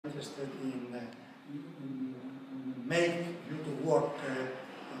interested in make you to work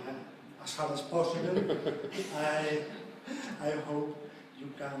as hard as possible. I hope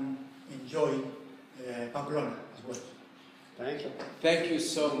you can enjoy Pamplona as well. Thank you. Thank you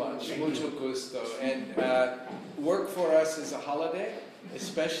so much. Mucho gusto. And work for us is a holiday,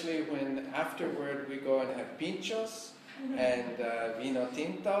 especially when afterward we go and have pinchos and vino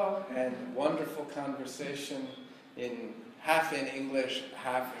tinto and wonderful conversation in half in English,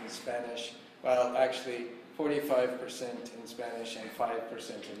 half in Spanish. Well, actually 45% in Spanish and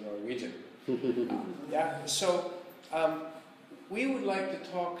 5% in Norwegian. Yeah. So we would like to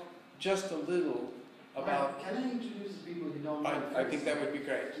talk just a little about. Can I introduce the people who don't know? I think that would be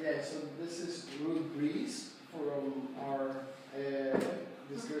great. Yeah. So this is Ruth Breeze from our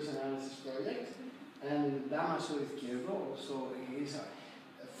discourse analysis project, and Damaso Izquierdo. Also, he's a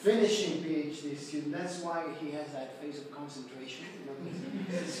finishing PhD student. That's why he has that phase of concentration.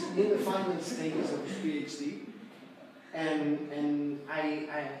 He's in the final stages of his PhD, and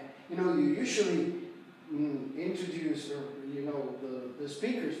I you usually introduce the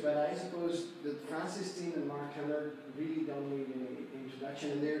speakers, but I suppose that Francis Steen and Mark Heller really don't need any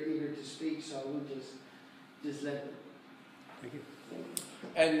introduction, and they're eager to speak, so I will just let them. Thank you.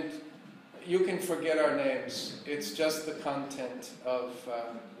 And you can forget our names. It's just the content of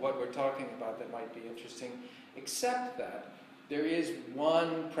what we're talking about that might be interesting, except that there is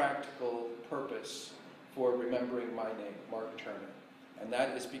one practical purpose for remembering my name, Mark Turner. And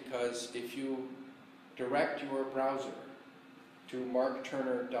that is because if you direct your browser to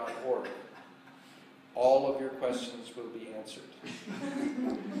markturner.org, all of your questions will be answered.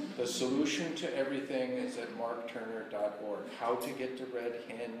 The solution to everything is at markturner.org. How to get to Red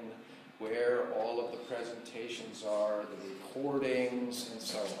Hen, where all of the presentations are, the recordings, and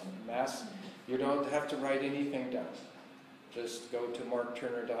so on. You don't have to write anything down. Just go to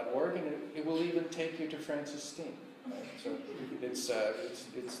markturner.org, and it will even take you to Francis Steen. Right? So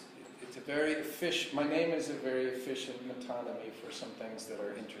it's a very efficient. My name is a very efficient metonymy for some things that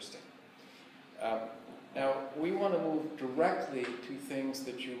are interesting. Now we want to move directly to things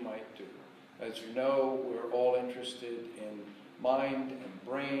that you might do. As you know, we're all interested in mind and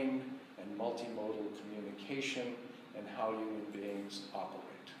brain and multimodal communication and how human beings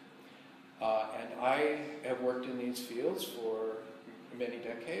operate. And I have worked in these fields for many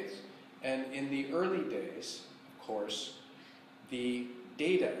decades, and in the early days, of course, the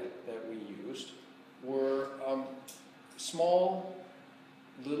data that we used were small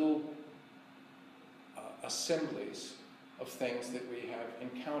little assemblies of things that we have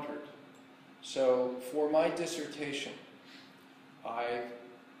encountered. So for my dissertation, I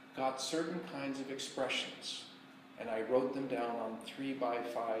got certain kinds of expressions, and I wrote them down on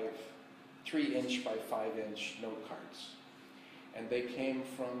 3-inch by 5-inch note cards. And they came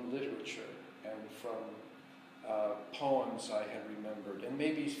from literature and from poems I had remembered, and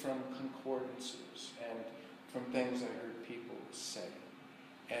maybe from concordances and from things I heard people say.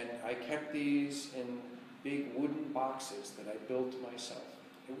 And I kept these in big wooden boxes that I built myself.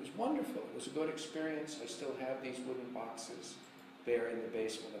 It was wonderful. It was a good experience. I still have these wooden boxes there in the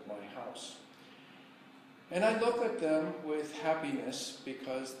basement of my house. And I look at them with happiness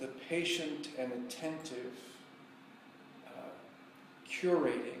because the patient and attentive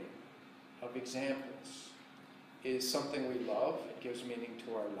curating of examples is something we love. It gives meaning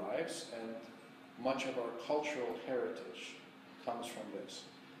to our lives, and much of our cultural heritage comes from this.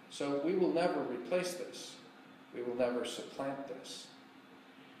 So we will never replace this. We will never supplant this.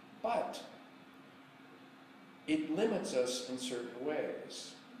 But it limits us in certain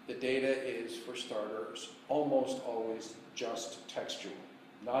ways. The data is, for starters, almost always just textual,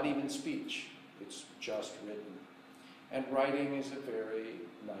 not even speech. It's just written. And writing is a very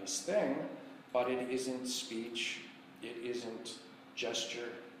nice thing, but it isn't speech, it isn't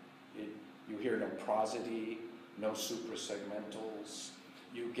gesture, you hear no prosody, no suprasegmentals,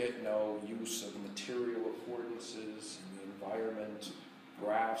 you get no use of material affordances in the environment,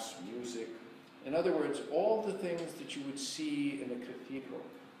 graphs, music. In other words, all the things that you would see in a cathedral,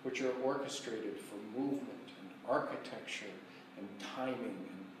 which are orchestrated for movement and architecture and timing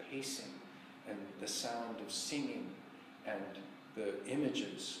and pacing and the sound of singing and the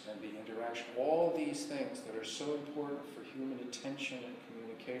images and the interaction, all these things that are so important for human attention and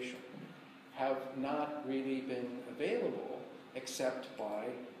communication have not really been available except by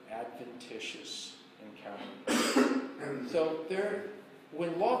adventitious encounter. So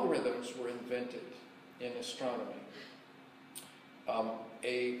when logarithms were invented in astronomy,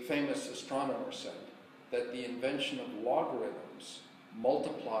 a famous astronomer said that the invention of logarithms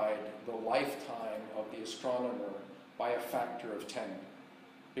multiplied the lifetime of the astronomer by a factor of 10.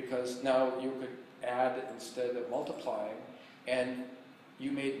 because now you could add instead of multiplying, and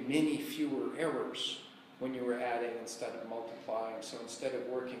you made many fewer errors when you were adding instead of multiplying. So instead of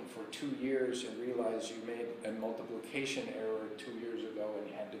working for 2 years and realize you made a multiplication error 2 years ago and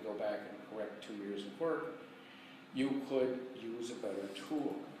you had to go back and correct 2 years of work, you could use a better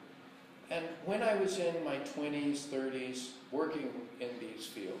tool. And when I was in my 20s, 30s, working in these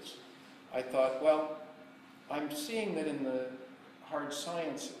fields, I thought, well, I'm seeing that in the hard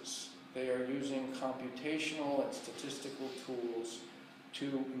sciences, they are using computational and statistical tools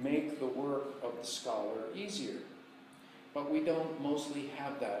to make the work of the scholar easier. But we don't mostly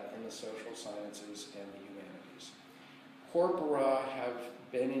have that in the social sciences and the humanities. Corpora have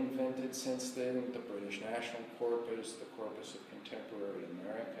been invented since then: the British National Corpus, the Corpus of Contemporary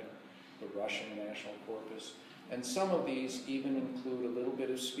America, the Russian National Corpus. And some of these even include a little bit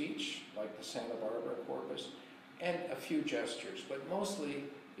of speech, like the Santa Barbara Corpus, and a few gestures. But mostly,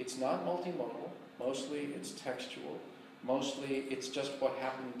 it's not multimodal. Mostly, it's textual. Mostly, it's just what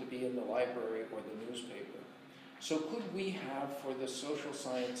happened to be in the library or the newspaper. So could we have, for the social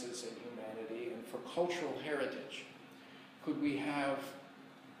sciences and humanity and for cultural heritage, could we have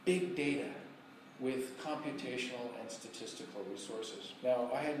big data with computational and statistical resources? Now,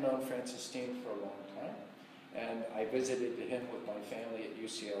 I had known Francis Steen for a long time, and I visited him with my family at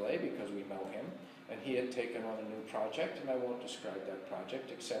UCLA because we know him, and he had taken on a new project, and I won't describe that project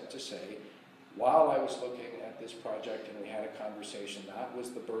except to say, while I was looking at this project and we had a conversation, that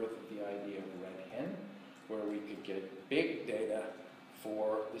was the birth of the idea of Red Hen, where we could get big data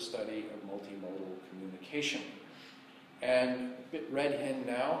for the study of multimodal communication. And Red Hen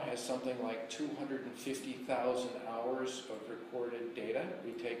now has something like 250,000 hours of recorded data.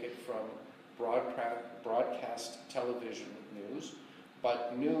 We take it from broadcast television news,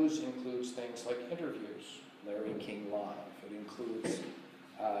 but news includes things like interviews, Larry King Live. It includes,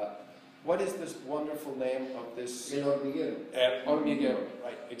 what is this wonderful name of this? El Hormiguero. El Hormiguero,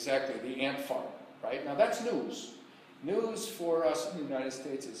 right, exactly, the ant farm, right? Now that's news. News for us in the United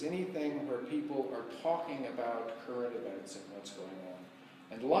States is anything where people are talking about current events and what's going on.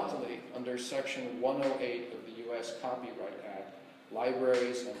 And luckily, under Section 108 of the U.S. Copyright Act,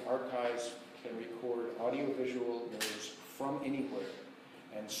 libraries and archives can record audiovisual news from anywhere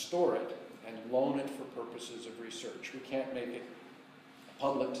and store it and loan it for purposes of research. We can't make it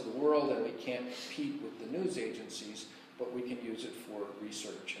public to the world, and we can't compete with the news agencies, but we can use it for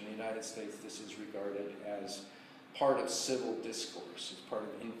research. In the United States, this is regarded as part of civil discourse, as part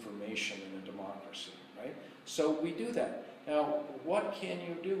of information in a democracy, right? So we do that. Now, what can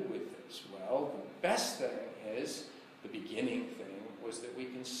you do with this? Well, the best thing is, the beginning thing, was that we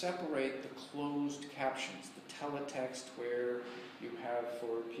can separate the closed captions, the teletext where you have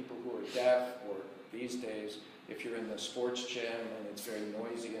for people who are deaf, or these days, if you're in the sports gym and it's very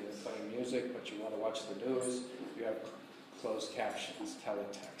noisy and they're playing music, but you want to watch the news, you have closed captions,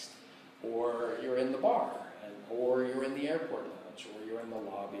 teletext. Or you're in the bar, or you're in the airport lounge, or you're in the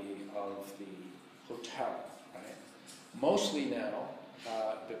lobby of the hotel, right? Mostly now,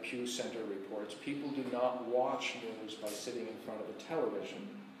 the Pew Center reports, people do not watch news by sitting in front of a television.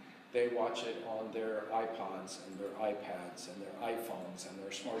 They watch it on their iPods and their iPads and their iPhones and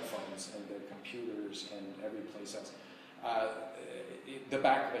their smartphones and their computers and every place else. The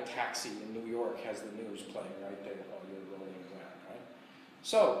back of a taxi in New York has the news playing right there while you're rolling around, right?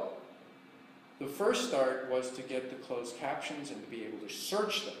 So, the first start was to get the closed captions and to be able to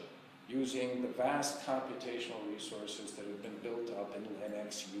search them using the vast computational resources that have been built up in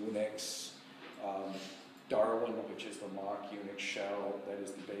Linux, Unix, Darwin, which is the mock Unix shell that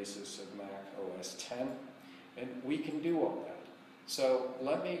is the basis of Mac OS X, and we can do all that. So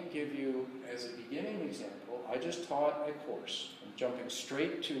let me give you, as a beginning example, I just taught a course. I'm jumping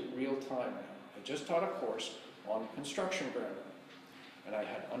straight to real time now. I just taught a course on construction grammar. And I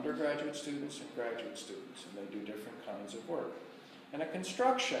had undergraduate students and graduate students, and they do different kinds of work. And a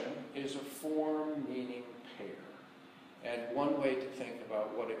construction is a form-meaning pair. And one way to think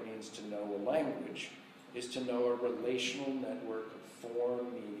about what it means to know a language is to know a relational network of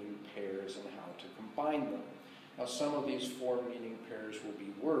form-meaning pairs and how to combine them. Now, some of these form-meaning pairs will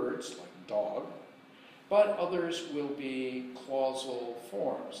be words, like dog, but others will be clausal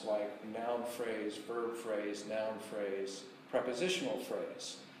forms, like noun phrase, verb phrase, noun phrase, prepositional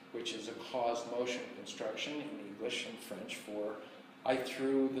phrase, which is a caused motion construction in English and French for I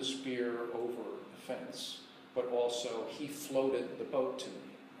threw the spear over the fence, but also he floated the boat to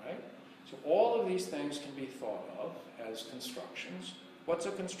me, right? So all of these things can be thought of as constructions. What's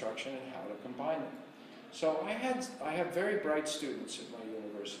a construction and how to combine them? So I have very bright students at my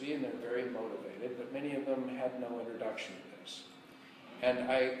university, and they're very motivated, but many of them had no introduction to this.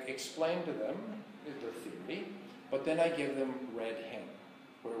 And I explain to them the theory, but then I give them Red Hen,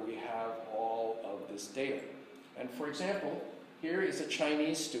 where we have all of this data. And for example, here is a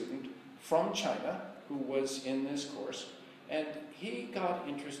Chinese student from China who was in this course, and he got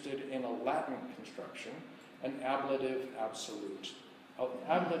interested in a Latin construction, an ablative absolute. An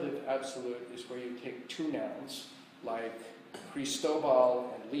ablative absolute is where you take two nouns, like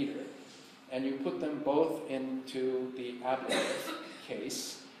Cristobal and leader, and you put them both into the ablative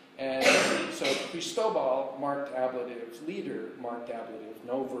case. And so Cristobal marked ablative, leader marked ablative,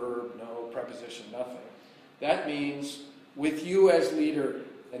 no verb, no preposition, nothing. That means with you as leader,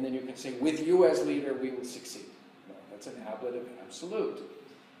 and then you can say with you as leader we will succeed. No, that's an ablative absolute.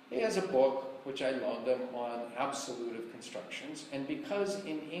 He has a book which I loaned him on absolutive constructions, and because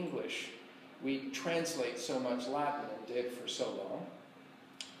in English we translate so much Latin and did for so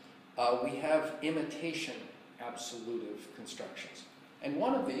long, we have imitation absolutive constructions. And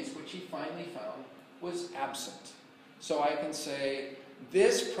one of these, which he finally found, was absent. So I can say,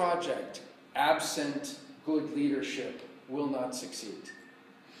 this project, absent good leadership, will not succeed.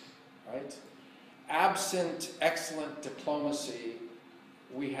 Right? Absent excellent diplomacy,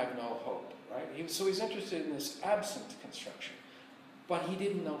 we have no hope. Right? So he's interested in this absent construction, but he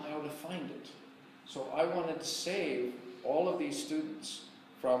didn't know how to find it. So I wanted to save all of these students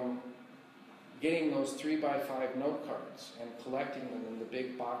from getting those 3x5 note cards and collecting them in the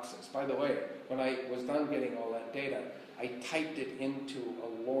big boxes. By the way, when I was done getting all that data, I typed it into a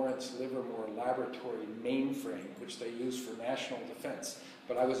Lawrence Livermore laboratory mainframe, which they use for national defense.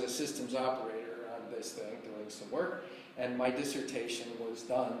 But I was a systems operator on this thing, doing some work, and my dissertation was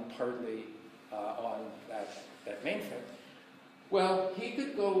done partly on that mainframe. Well, he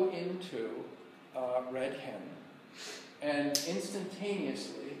could go into Red Hen and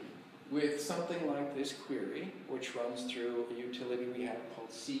instantaneously, with something like this query, which runs through a utility we have called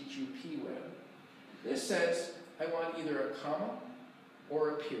CQP Web. This says, I want either a comma or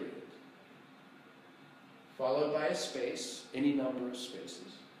a period, followed by a space, any number of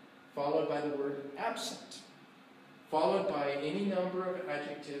spaces, followed by the word absent, followed by any number of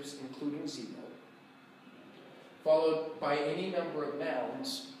adjectives, including zero, followed by any number of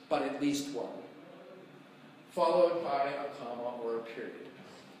nouns, but at least one, followed by a comma or a period.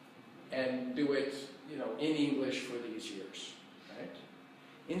 And do it, in English for these years, right?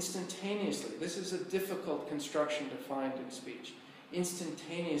 Instantaneously, this is a difficult construction to find in speech.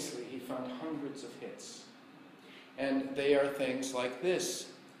 Instantaneously, he found hundreds of hits. And they are things like this.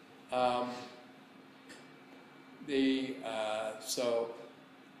 So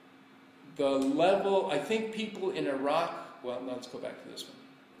the level, I think people in Iraq, well, let's go back to this one.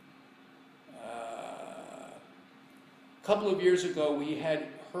 A couple of years ago, we had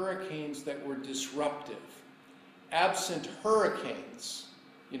hurricanes that were disruptive. Absent hurricanes,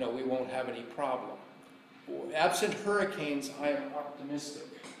 we won't have any problem. Absent hurricanes, I am optimistic.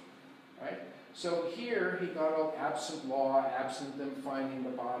 Right? So here he got all absent law, absent them finding the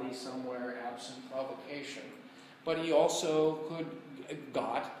body somewhere, absent provocation. But he also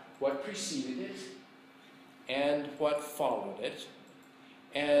got what preceded it and what followed it,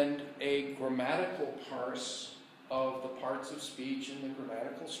 and a grammatical parse of the parts of speech and the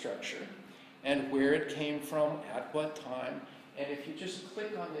grammatical structure, and where it came from, at what time. And if you just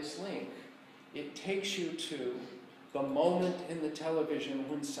click on this link, it takes you to the moment in the television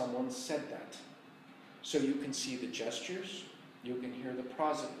when someone said that. So you can see the gestures, you can hear the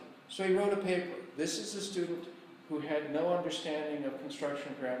prosody. So he wrote a paper. This is a student who had no understanding of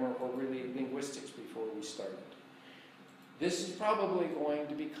construction grammar or really linguistics before we started. This is probably going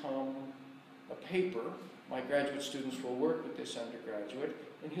to become a paper. My graduate students will work with this undergraduate,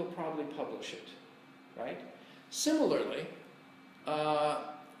 and he'll probably publish it, right? Similarly,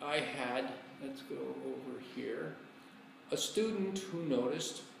 I had, let's go over here, a student who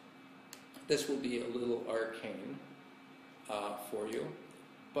noticed, this will be a little arcane for you,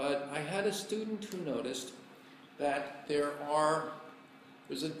 but I had a student who noticed that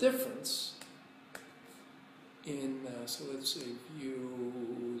there's a difference in, so let's say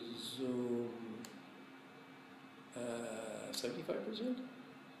view, zoom, 75%?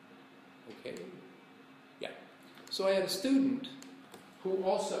 Okay. Yeah. So I had a student who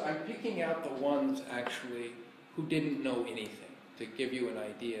also, I'm picking out the ones actually who didn't know anything to give you an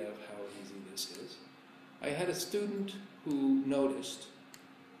idea of how easy this is. I had a student who noticed,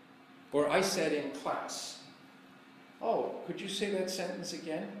 or I said in class, oh, could you say that sentence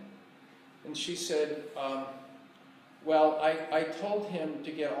again? And she said, well, I told him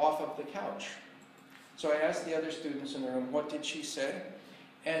to get off of the couch. So I asked the other students in the room, what did she say?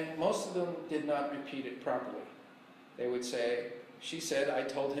 And most of them did not repeat it properly. They would say, she said, I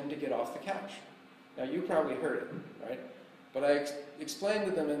told him to get off the couch. Now, you probably heard it, right? But I explained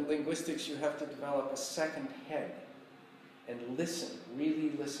to them in linguistics, you have to develop a second head and listen,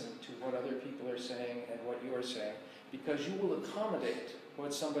 really listen to what other people are saying and what you are saying, because you will accommodate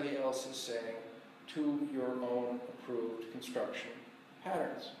what somebody else is saying to your own approved construction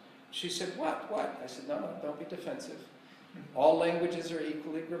patterns. She said, what? I said, no, don't be defensive. All languages are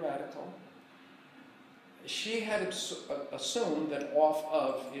equally grammatical. She had assumed that off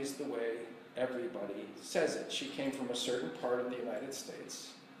of is the way everybody says it. She came from a certain part of the United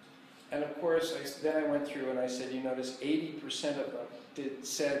States. And of course, then I went through and I said, you notice 80% of them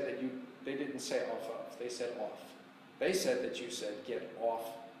said that they didn't say off of, they said off. They said that you said get off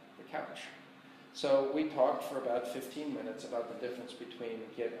the couch. So we talked for about 15 minutes about the difference between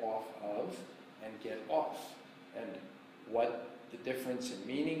get off of and get off, and what the difference in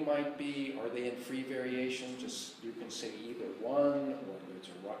meaning might be. Are they in free variation? Just you can say either one, or there's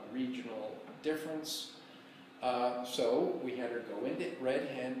a regional difference. So we had her go into Red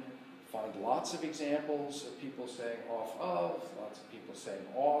Hen, find lots of examples of people saying off of, lots of people saying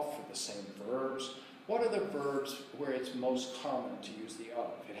off for the same verbs. What are the verbs where it's most common to use the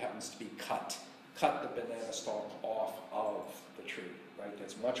of? It happens to be cut. Cut the banana stalk off of the tree, right?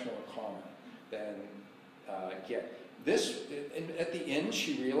 That's much more common than get. This, at the end,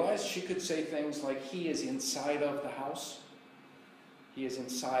 she realized she could say things like, he is inside of the house. He is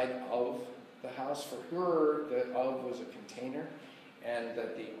inside of the house. For her, the of was a container, and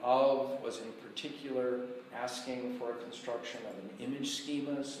that the of was in particular asking for a construction of an image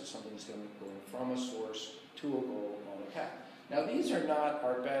schema, so something's going from a source to a goal on a path. Now, these are not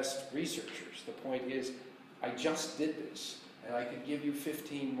our best researchers. The point is, I just did this, and I could give you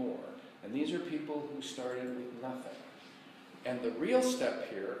 15 more. And these are people who started with nothing. And the real step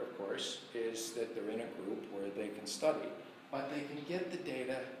here, of course, is that they're in a group where they can study, but they can get the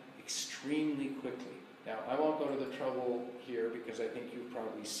data extremely quickly. Now, I won't go to the trouble here, because I think you've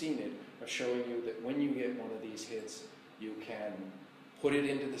probably seen it, of showing you that when you get one of these hits, you can put it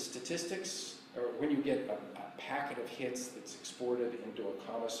into the statistics, or when you get a packet of hits that's exported into a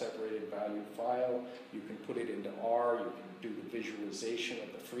comma-separated value file, you can put it into R, you can do the visualization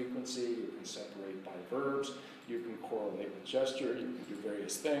of the frequency, you can separate by verbs, you can correlate with gesture, you can do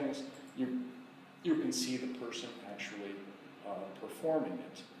various things, you can see the person actually performing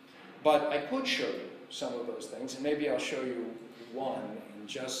it. But I could show you some of those things, and maybe I'll show you one,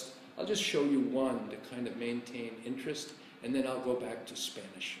 and I'll just show you one to kind of maintain interest, and then I'll go back to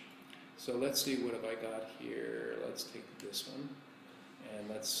Spanish. So let's see, what have I got here? Let's take this one, and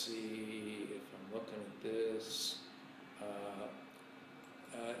let's see if I'm looking at this.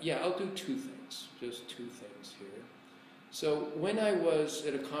 Yeah, I'll do two things, just two things here. So when I was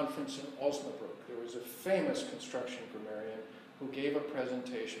at a conference in Osnabrück, there was a famous construction grammarian who gave a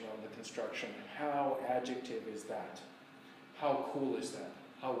presentation on the construction. How adjective is that? How cool is that?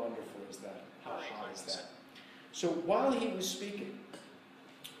 How wonderful is that? How hot is that? So while he was speaking,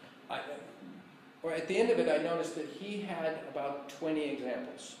 or at the end of it, I noticed that he had about 20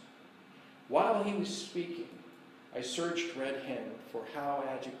 examples. While he was speaking, I searched Red Hen for how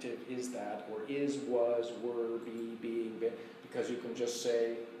adjective is that, or is, was, were, be, being, been, because you can just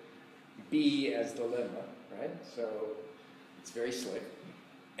say be as the lemma, right? So it's very slick.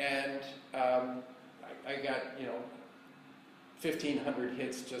 And I got, 1,500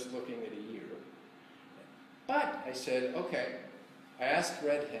 hits just looking at a year. But I said, okay, I asked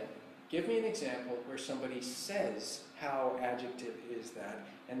Red Hen, give me an example where somebody says how adjective is that,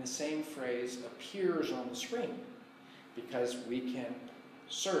 and the same phrase appears on the screen, because we can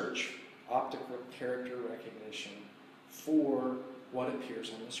search optical character recognition for what appears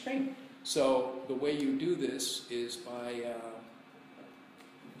on the screen. So the way you do this is by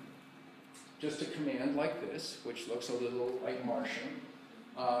just a command like this, which looks a little like Martian,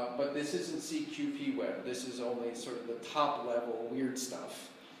 but this isn't CQP web. This is only sort of the top level weird stuff.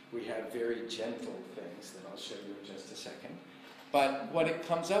 We have very gentle things that I'll show you in just a second. But what it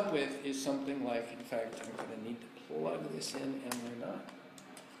comes up with is something like, in fact, I'm going to need to plug this in, and we're not.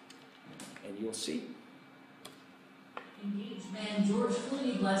 And you'll see. Engaged man George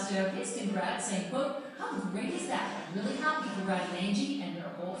Clooney blessed out his congrats, saying, quote, how great is that? I'm really happy for Brad and Angie and their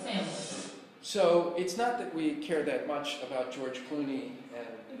whole family. So it's not that we care that much about George Clooney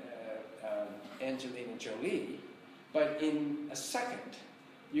and Angelina Jolie, but in a second,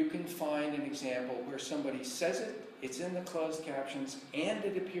 you can find an example where somebody says it, it's in the closed captions, and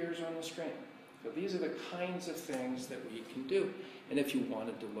it appears on the screen. So these are the kinds of things that we can do. And if you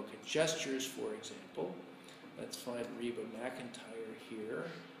wanted to look at gestures, for example, let's find Reba McEntire here.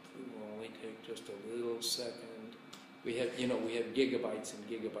 It will only take just a little second. we have gigabytes and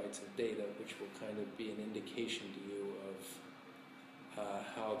gigabytes of data, which will kind of be an indication to you of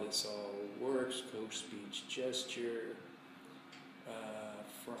how this all works. Coach, speech, gesture,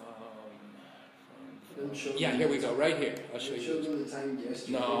 yeah, here we go, right here. I'll show you. Show them the tiny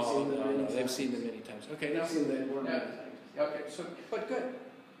gesture. No, they've seen them many times. Okay, now. They've seen that more than times. Okay, so, but good.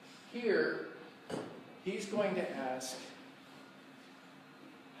 Here, he's going to ask,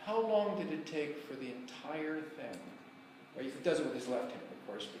 how long did it take for the entire thing? Well, he does it with his left hand, of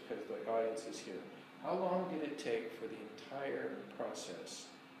course, because the audience is here. How long did it take for the entire process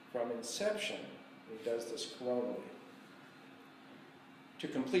from inception, he does this coronally, to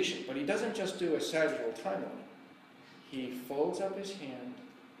completion? But he doesn't just do a sagittal timeline. He folds up his hand,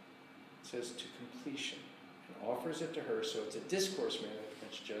 says to completion, and offers it to her, so it's a discourse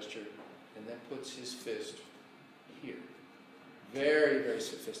management gesture, and then puts his fist here. Very, very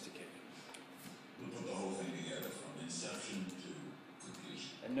sophisticated. We put the whole thing together from inception to completion.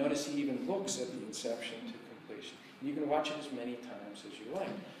 And notice he even looks at the inception to completion. You can watch it as many times as you like.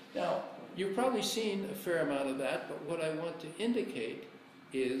 Now, you've probably seen a fair amount of that, but what I want to indicate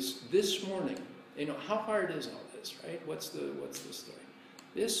is this morning, you know, how hard is all this, right? What's the story?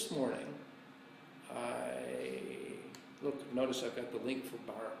 This morning, notice I've got the link for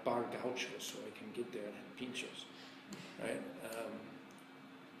Bar Gaucho, so I can get there and have pinchos, right?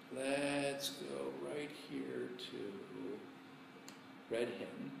 Let's go right here to Red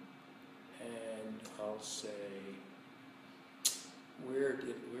Hen, and I'll say, where did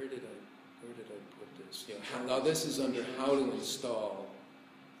I put this? Yeah, now this is under how to install.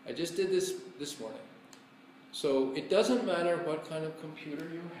 I just did this morning. So it doesn't matter what kind of computer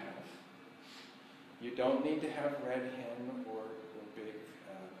you have. You don't need to have Red Hen or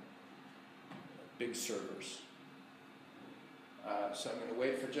big servers. So I'm going to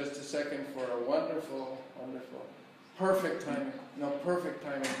wait for just a second for a wonderful, perfect timing. No, perfect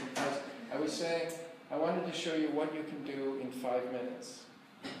timing, because I was saying I wanted to show you what you can do in 5 minutes.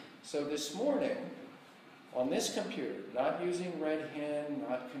 So this morning, on this computer, not using Red Hen,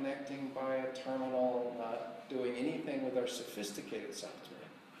 not connecting by a terminal, not doing anything with our sophisticated software,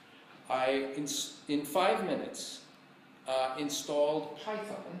 I, in 5 minutes, installed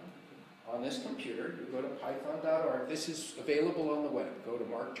Python on this computer. You go to python.org. This is available on the web. Go to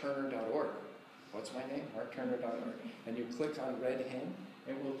markturner.org. What's my name? markturner.org. And you click on Red Hen,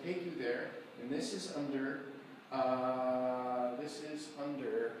 and it will take you there. And this is under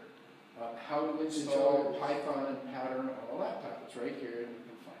how to install Python and pattern on a laptop. It's right here, and you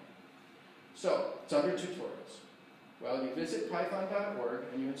can find it. So it's under tutorials. Well, you visit python.org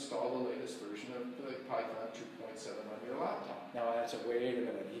and you install the latest version of the Python 2.7 on your laptop. Now that's wait a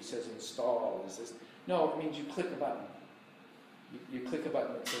minute, he says install, is this? No, it means you click a button. You click a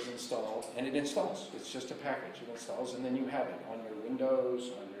button that says install, and it installs. It's just a package. It installs, and then you have it on your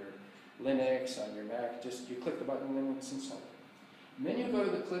Windows, on your Linux, on your Mac. Just you click the button and then it's installed. And then you go to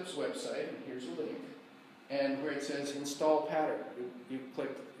the Clips website, and here's a link, and where it says install pattern, you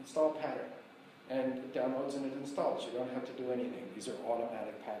click install pattern. And it downloads and it installs. You don't have to do anything. These are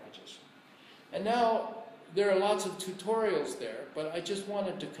automatic packages. And now, there are lots of tutorials there, but I just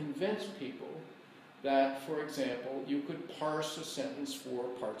wanted to convince people that, for example, you could parse a sentence for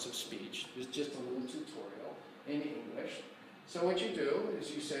parts of speech. There's just a little tutorial in English. So what you do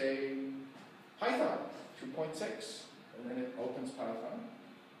is you say, Python 2.6, and then it opens Python.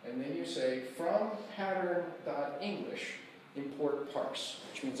 And then you say, from pattern.english, import parse,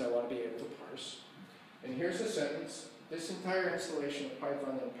 which means I want to be able to parse. And here's the sentence. This entire installation of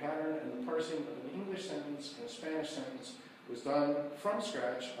Python and pattern and the parsing of an English sentence and a Spanish sentence was done from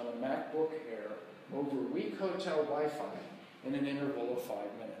scratch on a MacBook Air over Week Hotel Wi-Fi in an interval of 5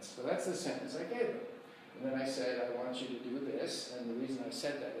 minutes. So that's the sentence I gave them. And then I said, I want you to do this, and the reason I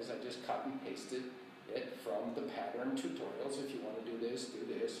said that is I just copy pasted it from the pattern tutorials. If you want to do this, do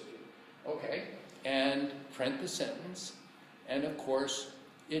this. Okay, and print the sentence. And of course,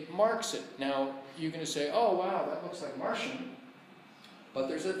 it marks it. Now, you're going to say, oh, wow, that looks like Martian. But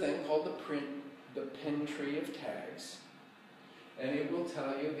there's a thing called the pin tree of tags. And it will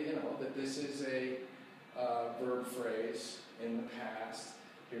tell you, that this is a verb phrase in the past.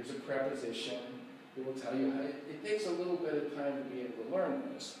 Here's a preposition. It will tell you how it takes a little bit of time to be able to learn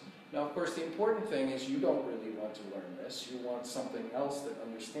this. Now, of course, the important thing is you don't really want to learn this. You want something else that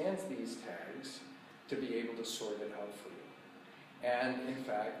understands these tags to be able to sort it out for you. And in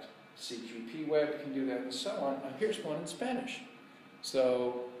fact, CQP Web can do that and so on. Here's one in Spanish.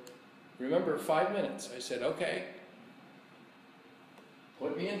 So remember, 5 minutes. I said, okay,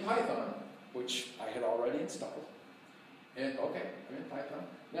 put me in Python, which I had already installed, And okay, I'm in Python.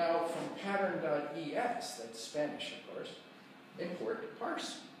 Now from pattern.es, that's Spanish of course, import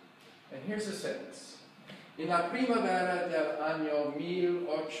parse. And here's a sentence. En la primavera del año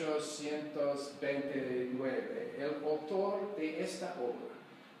 1829, el autor de esta obra,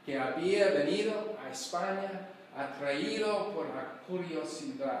 que había venido a España atraído por la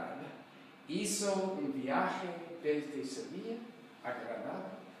curiosidad, hizo un viaje desde Sevilla a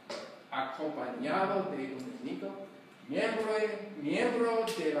Granada, acompañado de un amigo, miembro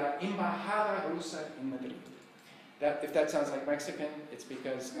de la embajada rusa en Madrid. If that sounds like Mexican, it's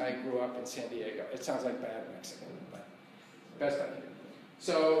because I grew up in San Diego. It sounds like bad Mexican, but best I can.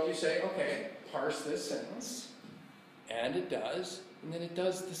 So you say, okay, parse this sentence, and it does, and then it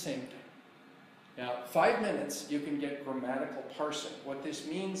does the same thing. Now, 5 minutes, you can get grammatical parsing. What this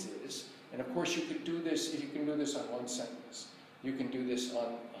means is, and of course you could do this, you can do this on one sentence. You can do this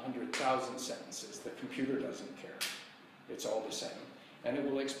on 100,000 sentences. The computer doesn't care. It's all the same. And it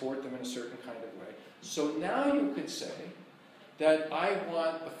will export them in a certain kind of way. So now you could say that I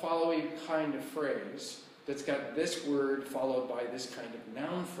want the following kind of phrase that's got this word followed by this kind of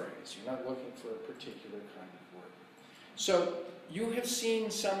noun phrase. You're not looking for a particular kind of word. So you have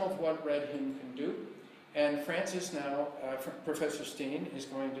seen some of what Red Hen can do. And Francis now, Professor Steen, is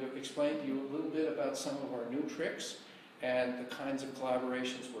going to explain to you a little bit about some of our new tricks and the kinds of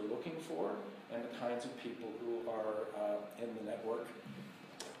collaborations we're looking for and the kinds of people who are in the network.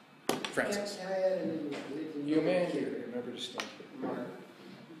 Francis. Can I add a little You may remember to stand here. Mark?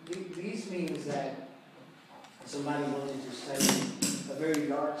 This means that somebody wanted to study a very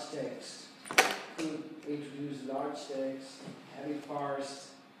large text, could introduce large text, have it parsed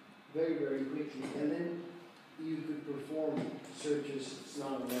very, very quickly, and then you could perform searches. It's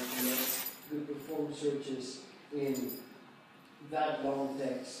not enough yet. You could perform searches in that long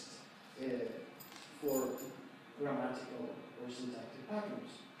text for grammatical or syntactic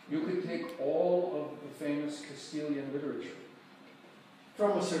patterns. You could take all of the famous Castilian literature.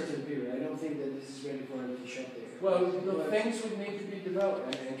 From a certain period. I don't think that this is ready for empty shop there. Well, the things would need to be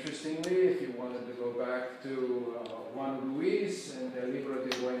developed. And interestingly, if you wanted to go back to Juan Ruiz and El Libro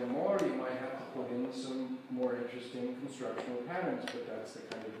de Buen Amor, you might have to put in some more interesting constructional patterns, but that's the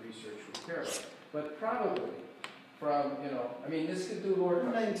kind of research we care about. But probably from, I mean, this could do Lord...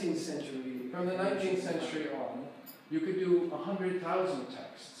 From the 19th century. From the 19th century on, you could do 100,000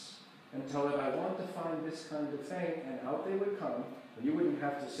 texts and tell it, I want to find this kind of thing, and out they would come. And you wouldn't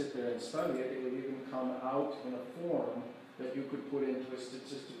have to sit there and study it. It would even come out in a form that you could put into a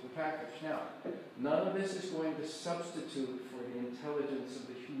statistical package. Now, none of this is going to substitute for the intelligence of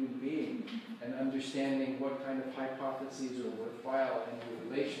the human being and understanding what kind of hypotheses are worthwhile in your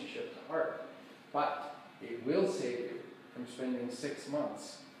relationship to art. But it will save you from spending 6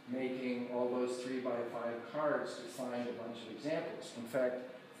 months making all those 3x5 cards to find a bunch of examples. In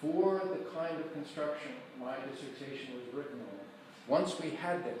fact, for the kind of construction my dissertation was written on, once we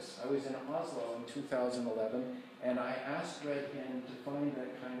had this, I was in Oslo in 2011, and I asked Red Hen to find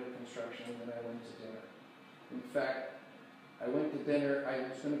that kind of construction, and then I went to dinner. In fact, I went to dinner, I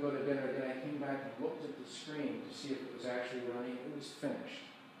was going to go to dinner, then I came back and looked at the screen to see if it was actually running. It was finished.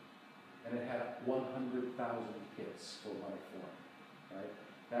 And it had 100,000 hits for my form. Right?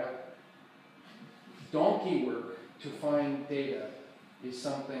 That donkey work to find data is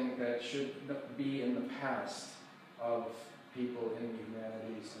something that should be in the past of people in the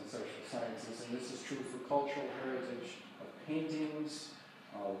humanities and social sciences, and this is true for cultural heritage of paintings,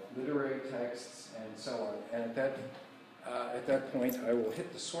 of literary texts, and so on. And at that point, I will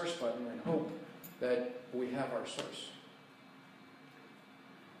hit the source button and hope that we have our source.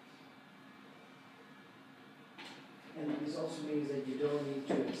 And this also means that you don't need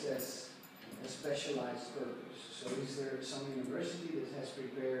to access a specialized corpus. So is there some university that has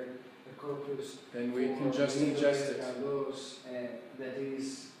prepared a corpus? Then we can just ingest it. That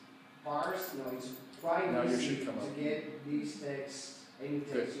is parsed. No, it's quite now easy you should come to up. get these texts, any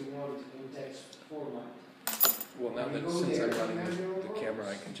text you want in text format. Well, now that since I'm running the camera,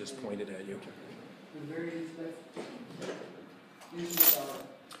 I can just point it at you. The very left. Usually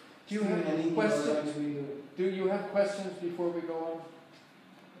Do you have questions? Do you have questions before we go on?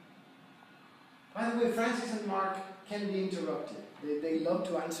 By the way, Francis and Mark can be interrupted. They love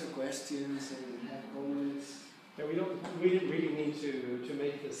to answer questions and have comments. Yeah, we didn't really need to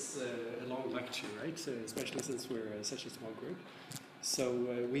make this a long lecture, right? So especially since we're such a small group. So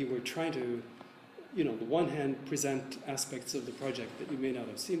we were trying to, on the one hand, present aspects of the project that you may not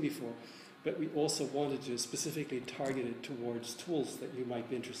have seen before, but we also wanted to specifically target it towards tools that you might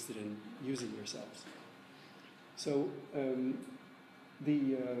be interested in using yourselves. So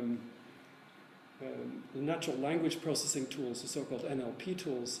the natural language processing tools, the so-called NLP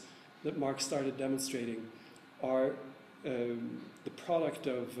tools that Mark started demonstrating, are the product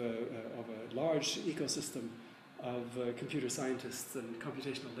of a large ecosystem of computer scientists and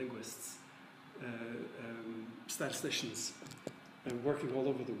computational linguists, statisticians, working all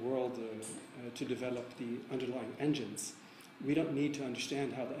over the world to develop the underlying engines. We don't need to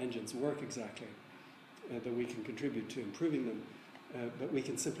understand how the engines work exactly, that we can contribute to improving them, but we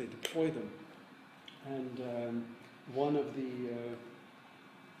can simply deploy them. And one of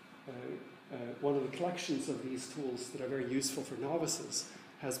the collections of these tools that are very useful for novices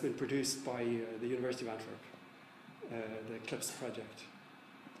has been produced by the University of Antwerp, the Eclipse project.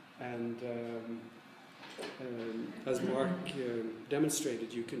 And as Mark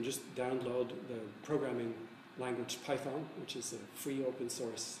demonstrated, you can just download the programming language Python, which is a free open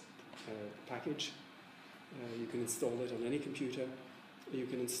source package. You can install it on any computer. You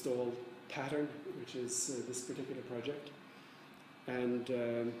can install Pattern, which is this particular project. And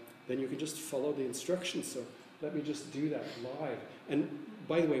then you can just follow the instructions. So let me just do that live. And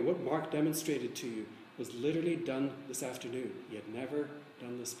by the way, what Mark demonstrated to you was literally done this afternoon. He had never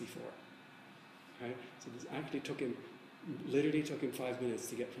done this before. Okay? So this actually literally took him 5 minutes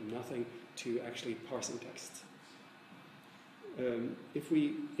to get from nothing to actually parsing text. If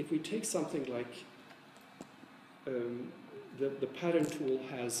we take something like the pattern tool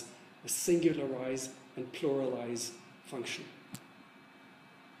has a singularize and pluralize function.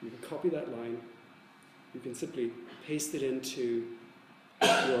 You can copy that line. You can simply paste it into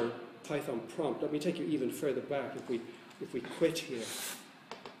your Python prompt. Let me take you even further back. If we quit here,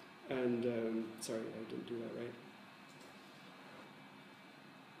 and sorry, I didn't do that right.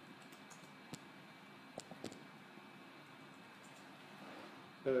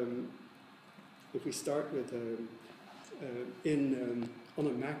 If we start with on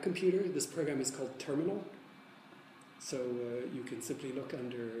a Mac computer, this program is called Terminal. So you can simply look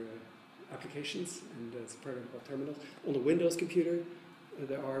under applications, and there's a program called Terminal. On a Windows computer,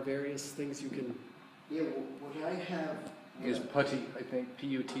 there are various things you can. Yeah, what I have is Putty, I think,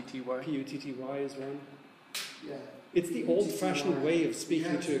 P-U-T-T-Y. P-U-T-T-Y is one. Yeah. It's the old-fashioned way of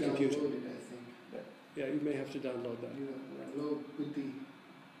speaking to a computer. Download it, I think. Yeah, you may have to download that. You download Putty.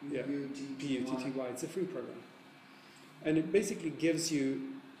 Yeah, P-U-T-T-Y. It's a free program, and it basically gives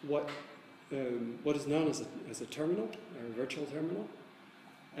you what is known as a terminal, or a virtual terminal,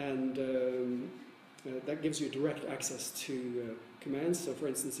 and that gives you direct access to commands. So, for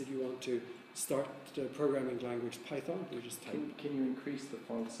instance, if you want to start the programming language Python, you just type. Can you increase the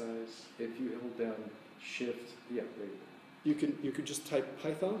font size if you hold down Shift? Yeah, there you go. You could just type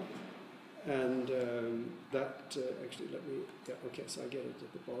Python, and that actually let me. Yeah, okay, so I get it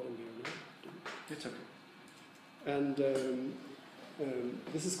at the bottom here now. It's okay. And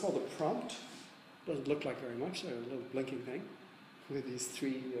this is called a prompt. Doesn't look like very much. A little blinking thing with these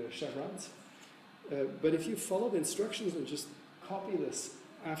three chevrons. But if you follow the instructions and just copy this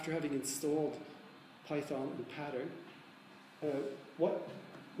after having installed Python and Pattern, what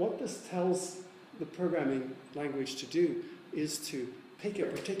this tells the programming language to do is to pick a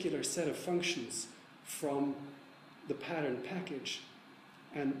particular set of functions from the Pattern package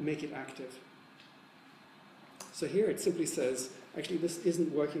and make it active. So here it simply says, actually this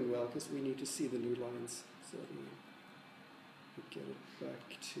isn't working well because we need to see the new lines. So let me get it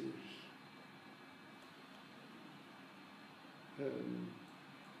back to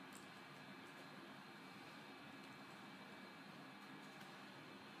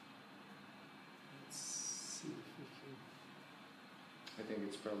let's see if we can. I think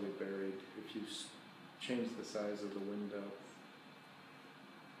it's probably buried if you change the size of the window.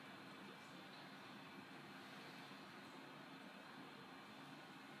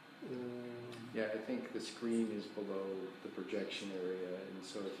 Yeah, I think the screen is below the projection area, and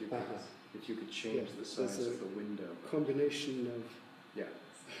so if you could change the size of the window. Combination of. Yeah.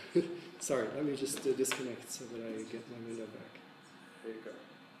 Sorry, let me just disconnect so that I get my window back. There you go.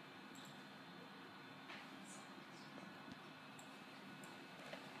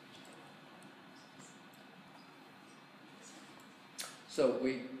 So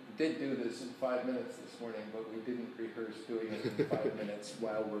we did do this in 5 minutes this morning, but we didn't rehearse doing it in 5 minutes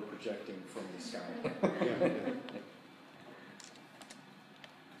while we're projecting from the sky. Yeah.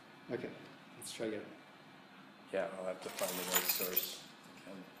 Okay, let's try again. Yeah, I'll have to find the right source.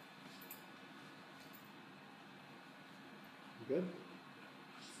 Good?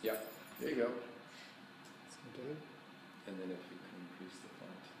 Yeah, there you go. Let's go down. And then if you can increase the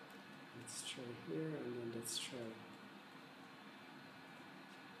font. Let's try here, and then let's try.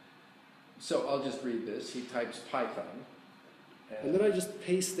 So I'll just read this. He types Python. And then I just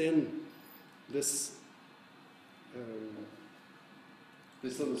paste in this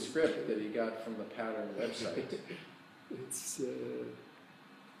This little script that he got from the pattern website. it's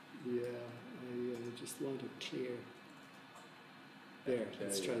yeah, I just want it clear. There,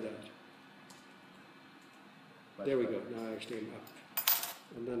 let's try that. There we go. Now actually I'm up.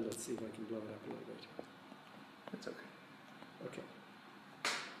 And then let's see if I can blow it up a little bit. That's okay. Okay.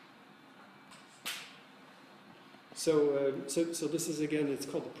 So this is again, it's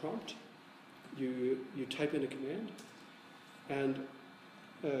called the prompt. You type in a command, and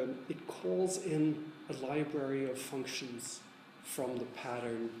it calls in a library of functions from the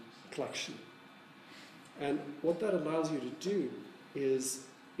pattern collection. And what that allows you to do is,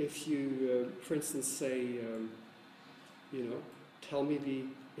 if you, for instance, say, tell me the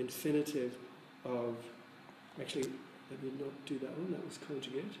infinitive of, actually, let me not do that one, that was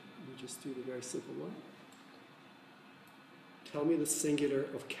conjugate. Let me just do the very simple one. Tell me the singular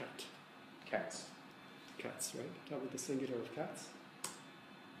of cat. Cats. Cats, right? Tell me the singular of cats.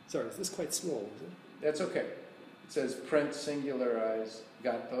 Sorry, is this quite small, is it? That's okay. It says print singularize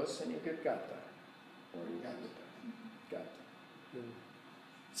gatos, and you get gata. Or you get gata. Yeah.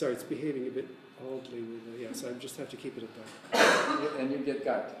 Sorry, it's behaving a bit oddly with so I just have to keep it at that. And you get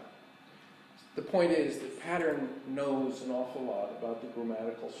gata. The point is that pattern knows an awful lot about the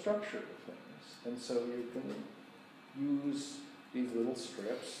grammatical structure of things. And so you can use these little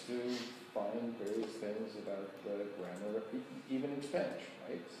scripts to find various things about grammar, even in Spanish,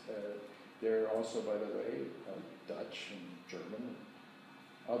 right? There are also, by the way, Dutch and German and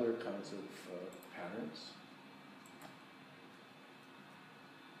other kinds of patterns.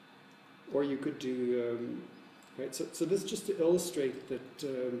 Or you could do, right, so this is just to illustrate that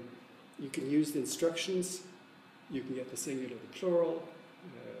you can use the instructions, you can get the singular, the plural,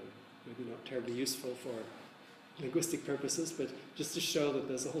 maybe not terribly useful for linguistic purposes, but just to show that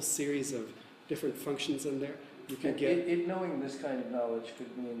there's a whole series of different functions in there. You can get knowing this kind of knowledge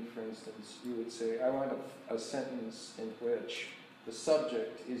could mean, for instance, you would say, I want a sentence in which the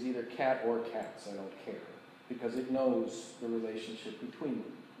subject is either cat or cats, I don't care, because it knows the relationship between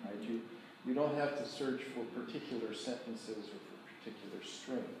them, right? You don't have to search for particular sentences or for particular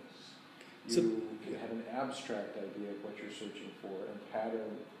strings. You can have an abstract idea of what you're searching for, and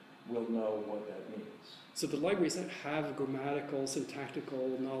pattern will know what that means. So the libraries that have grammatical,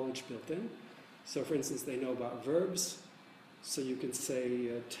 syntactical knowledge built in. So for instance, they know about verbs. So you can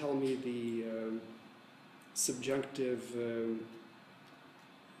say, tell me the subjunctive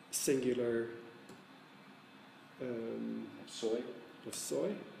singular Soy. of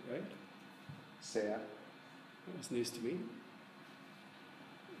soy, right? Sea. That was news to me.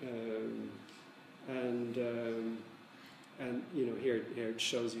 And here it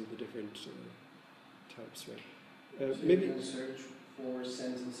shows you the different types, right? So maybe you can search for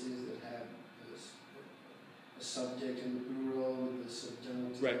sentences that have a subject in the plural with the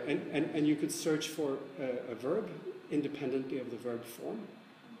subjunctive. right, and you could search for a verb independently of the verb form,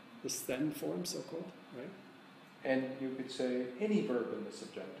 the stem form, so-called, right? And you could say any verb in the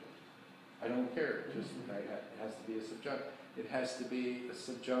subjunctive. I don't care. It just it has to be a subjunctive. It has to be a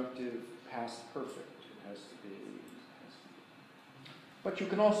subjunctive past perfect. It has to be. But you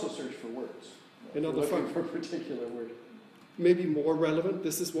can also search for words. Another looking for a particular word. Maybe more relevant,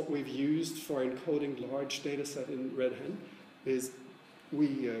 this is what we've used for encoding large data set in Red Hen, is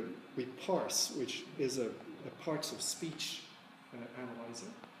we parse, which is a parts of speech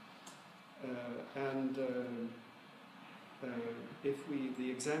analyzer. If the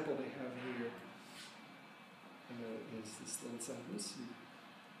example they have here is this little sentence.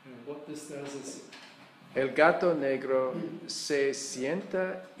 What this does is, El gato negro se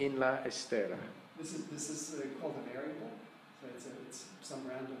sienta en la estera. this is called a variable. So it's some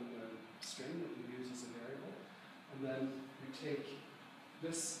random string that you use as a variable, and then you take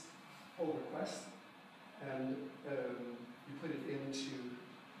this whole request and you put it into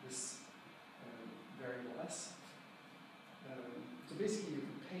this variable s. So basically, you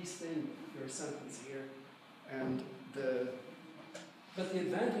can paste in your sentence here, and but the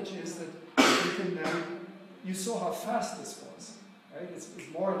advantage is that you can then, you saw how fast this was, right? It's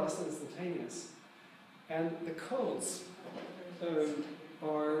more or less instantaneous, and the codes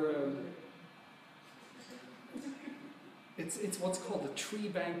are it's what's called the tree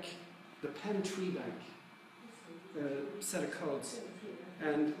bank, the pen tree bank set of codes,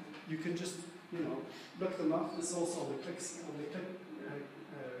 and you can just look them up. This is also on the click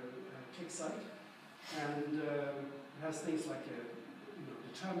site, and it has things like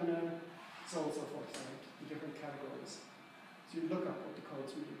determiner, so on and so forth, right? The different categories. So you look up what the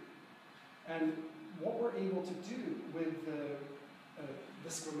codes mean. And what we're able to do with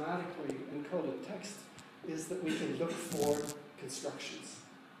this grammatically encoded text is that we can look for constructions.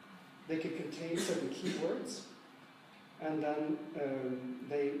 They could contain certain keywords, and then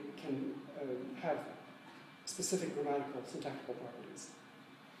they can have specific grammatical, syntactical properties.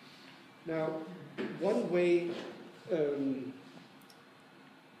 Now, one way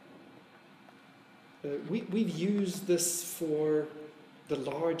we've used this for the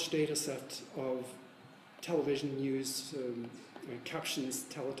large data set of television news, captions,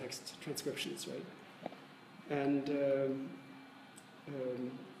 teletext transcriptions, right? And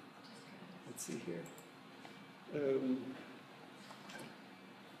let's see here.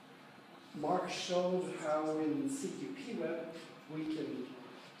 Mark showed how in CQP Web we can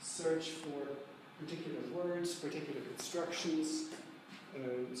search for particular words, particular constructions.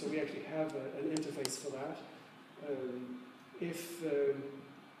 So we actually have an interface for that. If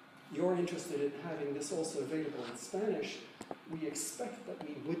you're interested in having this also available in Spanish, we expect that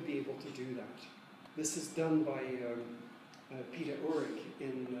we would be able to do that. This is done by Peter Ulrich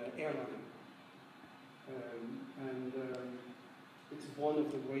in Erlangen. It's one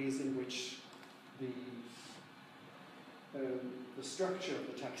of the ways in which the structure of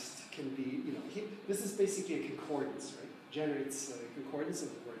the text can be, this is basically a concordance, right? Generates a concordance of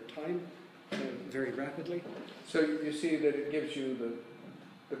the word time very rapidly. So you see that it gives you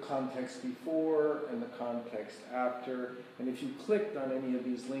the context before and the context after, and if you clicked on any of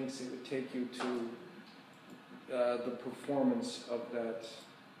these links, it would take you to the performance of that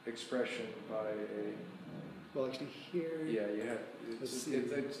expression by a... Well, actually here... Yeah, you have... Let's see. I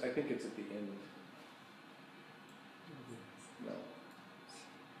think it's at the end. No.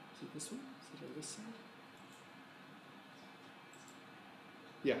 Is it this one? Is it on this side?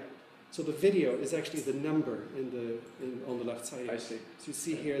 Yeah. So the video is actually the number on the left side. I see. So you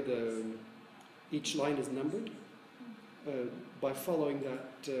see here each line is numbered. By following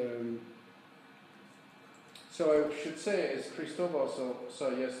that... So I should say, as Cristobal saw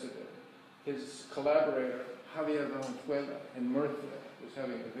yesterday, his collaborator, Javier Valenzuela in Murcia, was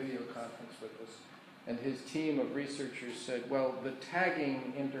having a video conference with us, and his team of researchers said, well, the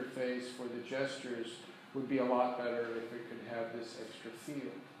tagging interface for the gestures would be a lot better if we could have this extra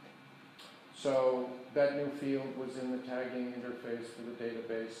field. So that new field was in the tagging interface for the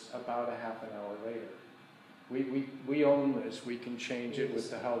database about a half an hour later. We own this. We can change it with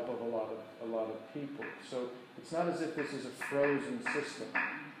the help of a lot of people. So it's not as if this is a frozen system.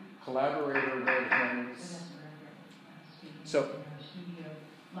 Collaborator Red Hens. So studio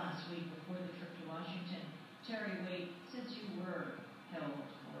last week before the trip to Washington. Terry, wait, since you were held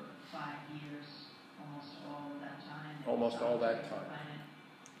for 5 years, almost all of that time. Almost all that time.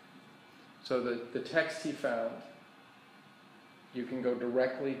 So the text he found, you can go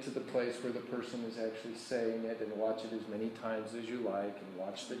directly to the place where the person is actually saying it and watch it as many times as you like and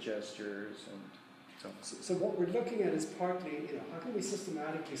watch the gestures. And so what we're looking at is partly, how can we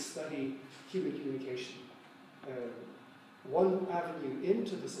systematically study human communication? One avenue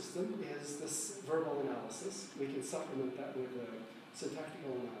into the system is this verbal analysis. We can supplement that with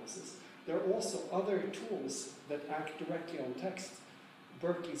syntactical analysis. There are also other tools that act directly on text.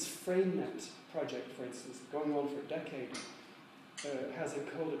 Berkeley's FrameNet project, for instance, going on for a decade, has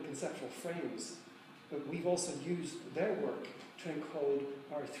encoded conceptual frames. But we've also used their work to encode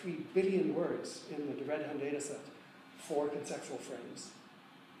our 3 billion words in the Red Hen dataset for conceptual frames.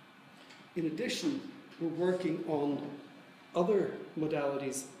 In addition, we're working on other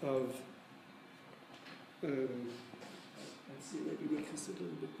modalities of, let's see, maybe make this a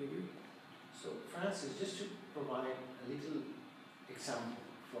little bit bigger. So, Francis, just to provide a little example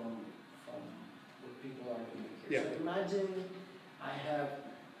from what people are doing here. Yeah. So imagine I have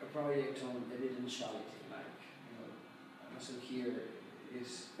a project on evidentiality, so here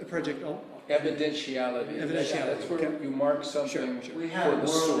is A project on? evidentiality. That's where you mark something. Sure. we have a for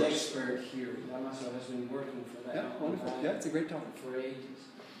the world source. expert here. Damaso has been working for that. Yeah, wonderful. Yeah, it's a great topic. For ages.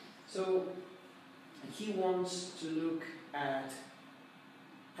 So he wants to look at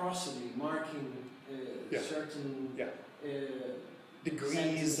prosody, marking certain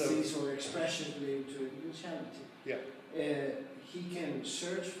Degrees sentences of... or expressions related to evidentiality. Yeah. He can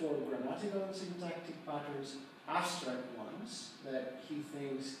search for grammatical and syntactic patterns, abstract ones that he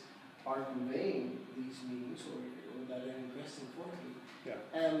thinks are conveying these meanings or that are interesting for him. Yeah.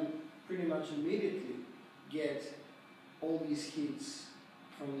 And pretty much immediately get all these hits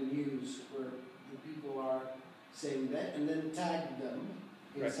from the news where the people are saying that and then tag them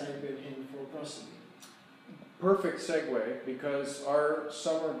inside Red Hen for prosody. Perfect segue, because our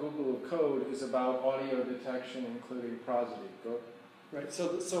summer Google of Code is about audio detection, including prosody. Go. Right. So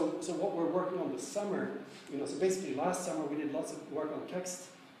what we're working on this summer, so basically last summer we did lots of work on text.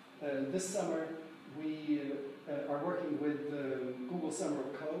 This summer we are working with Google Summer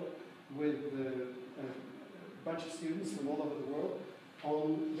of Code with a bunch of students from all over the world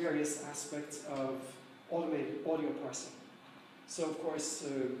on various aspects of automated audio parsing. So of course,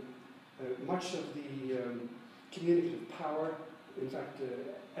 much of the communicative power, in fact,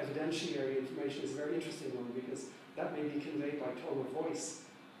 evidentiary information is a very interesting one because that may be conveyed by tone of voice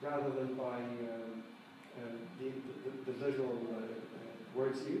rather than by the literal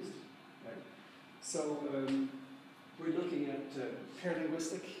words used. Right? So we're looking at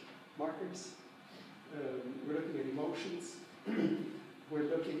paralinguistic markers. We're looking at emotions. We're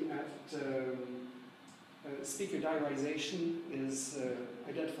looking at speaker diarization is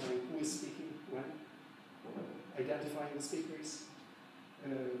identifying who is speaking when, identifying the speakers.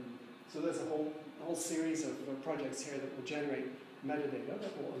 So there's a whole series of projects here that will generate metadata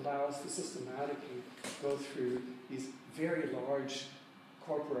that will allow us to systematically go through these very large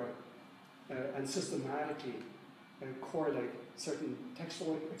corpora and systematically correlate certain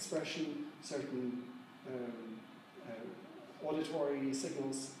textual expression, certain auditory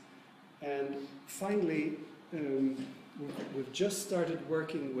signals. And finally, we've just started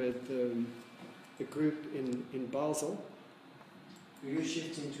working with a group in Basel. You're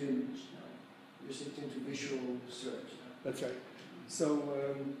shifting to image now. You're shifting to visual search now. That's right. So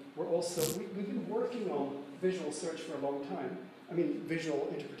we've been working on visual search for a long time. I mean, visual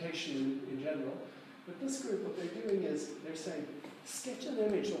interpretation in general. But this group, what they're doing is they're saying, sketch an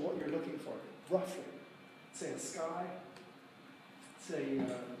image of what you're looking for, roughly. Say a sky, say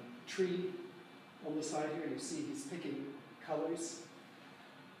a tree. On the side here, you see he's picking colors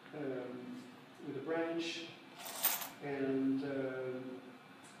with a branch, and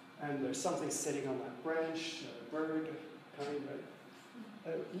there's something sitting on that branch, a bird, kind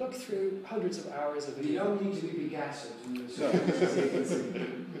of. Look through hundreds of hours of video. You don't need to be begasted in the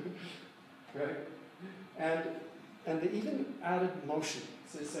right? And they even added motion.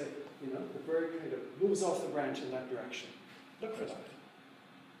 So they say, the bird kind of moves off the branch in that direction. Look for that.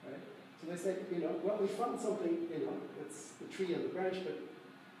 Right? So they say, well, we found something, it's the tree and the branch, but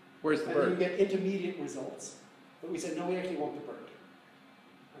where's the and bird? then you get intermediate results. But we said, no, we actually want the bird.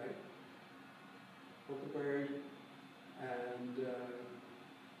 Right? Want the bird, and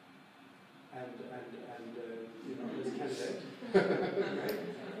there's a candidate. Right?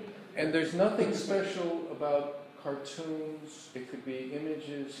 And there's nothing special about cartoons. It could be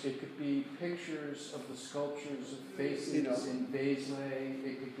images. It could be pictures of the sculptures of faces in Vézelay.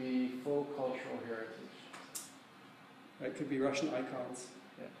 It could be full cultural heritage. It could be Russian icons.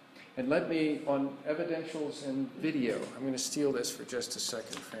 Yeah. And let me, on evidentials and video, I'm going to steal this for just a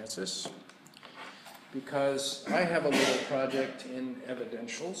second, Francis, because I have a little project in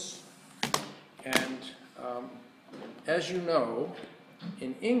evidentials. And as you know,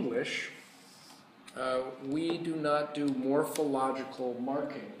 in English, we do not do morphological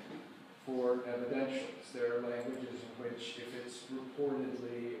marking for evidentials. There are languages in which, if it's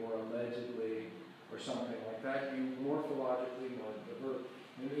reportedly or allegedly or something like that, you morphologically mark the verb.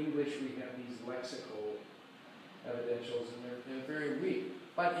 In English, we have these lexical evidentials, and they're very weak.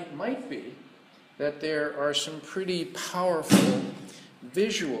 But it might be that there are some pretty powerful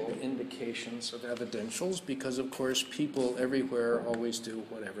visual indications of evidentials because, of course, people everywhere always do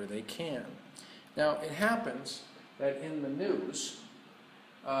whatever they can. Now, it happens that in the news,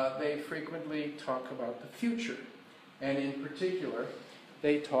 they frequently talk about the future. And in particular,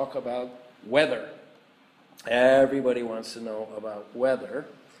 they talk about weather. Everybody wants to know about weather.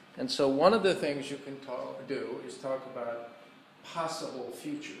 And so one of the things you can do is talk about possible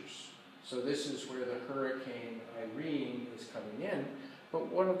futures. So this is where the Hurricane Irene is coming in. But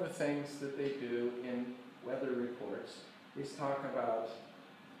one of the things that they do in weather reports is talk about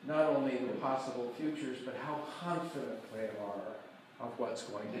not only the possible futures, but how confident they are of what's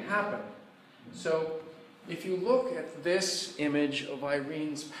going to happen. So if you look at this image of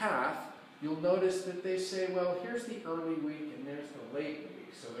Irene's path, you'll notice that they say, well, here's the early week and there's the late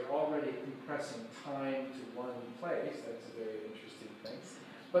week. So they're already compressing time to one place. That's a very interesting thing.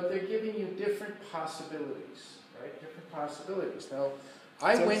 But they're giving you different possibilities, right? Different possibilities. Now,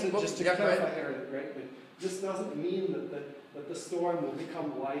 Just to clarify here, right? This doesn't mean that the storm will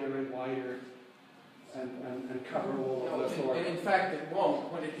become wider and wider and cover all of the floor. And in fact, it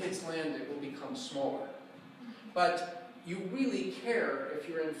won't. When it hits land, it will become smaller. But you really care if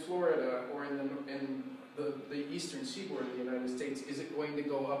you're in Florida or in the eastern seaboard of the United States. Is it going to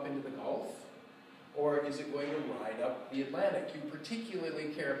go up into the Gulf? Or is it going to ride up the Atlantic? You particularly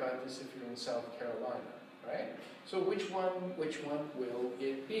care about this if you're in South Carolina, right? So which one will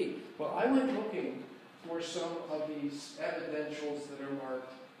it be? Well, I went looking for some of these evidentials that are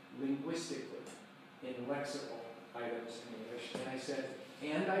marked linguistically in lexical items in English, and I said,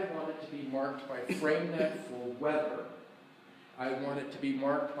 and I want it to be marked by FrameNet for weather. I want it to be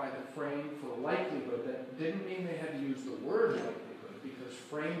marked by the frame for likelihood. That didn't mean they had to use the word likelihood, because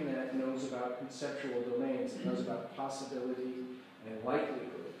FrameNet knows about conceptual domains. It knows about possibility and likelihood.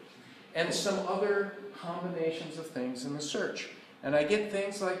 And some other combinations of things in the search. And I get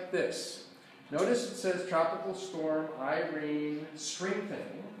things like this. Notice it says tropical storm Irene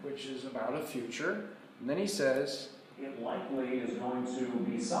strengthening, which is about a future. And then he says, it likely is going to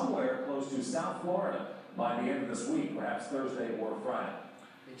be somewhere close to South Florida by the end of this week, perhaps Thursday or Friday.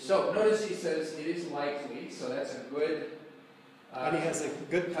 So notice he says it is likely, so that's a good... and he has a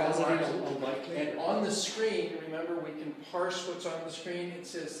good positive on likely. And on the screen, remember, we can parse what's on the screen. It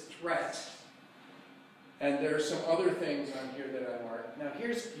says threat. And there are some other things on here that I marked. Now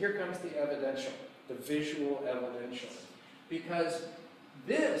here comes the evidential, the visual evidential. Because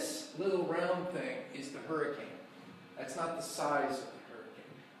this little round thing is the hurricane. That's not the size of the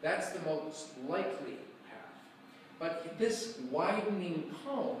hurricane. That's the most likely path. But this widening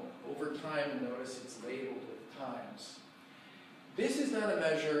cone over time, and notice it's labeled with times. This is not a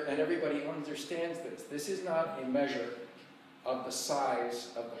measure, and everybody understands this, this is not a measure of the size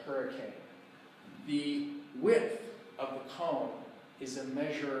of the hurricane. The width of the cone is a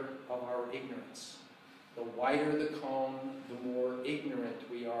measure of our ignorance. The wider the cone, the more ignorant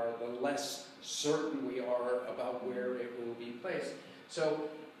we are, the less certain we are about where it will be placed. So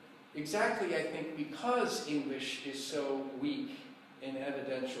exactly, I think, because English is so weak in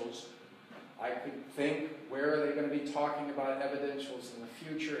evidentials, I could think, where are they going to be talking about evidentials in the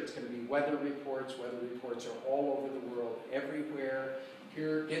future? It's going to be weather reports. Weather reports are all over the world, everywhere.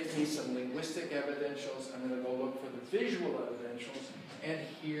 Here, get me some linguistic evidentials. I'm going to go look for the visual evidentials, and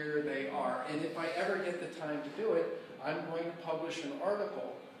here they are. And if I ever get the time to do it, I'm going to publish an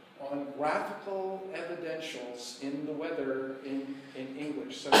article on graphical evidentials in the weather in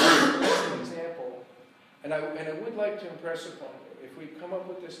English. So that's an example. And I would like to impress upon you, if we come up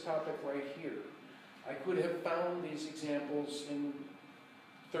with this topic right here, I could have found these examples in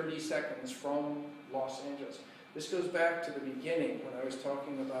 30 seconds from Los Angeles. This goes back to the beginning when I was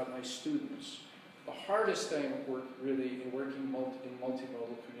talking about my students. The hardest thing really in working in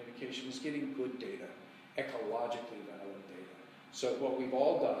multimodal communication is getting good data, ecologically valid data. So what we've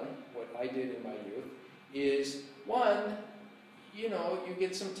all done, what I did in my youth, is one, you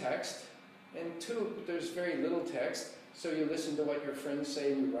get some text, and two, there's very little text, so you listen to what your friends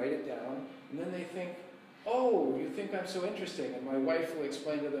say and you write it down, and then they think, oh, you think I'm so interesting, and my wife will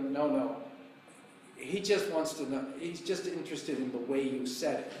explain to them, no, he just wants to know, he's just interested in the way you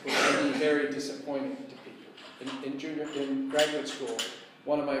said it, which can be very disappointing to people. In graduate school,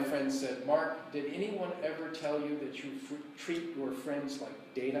 one of my friends said, Mark, did anyone ever tell you that you treat your friends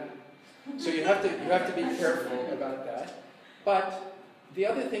like data? So you have to be careful about that. But the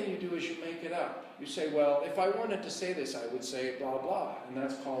other thing you do is you make it up. You say, well, if I wanted to say this, I would say blah, blah, and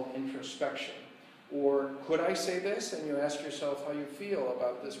that's called introspection. Or could I say this? And you ask yourself how you feel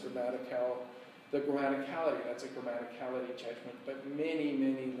about this the grammaticality. That's a grammaticality judgment. But many,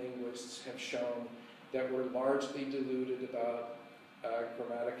 many linguists have shown that we're largely deluded about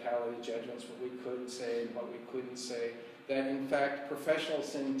grammaticality judgments, what we could say and what we couldn't say. That in fact, professional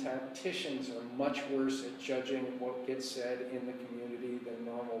syntacticians are much worse at judging what gets said in the community than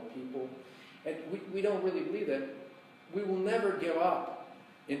normal people. And we don't really believe that. We will never give up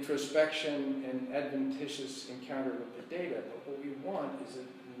introspection and adventitious encounter with the data, but what we want is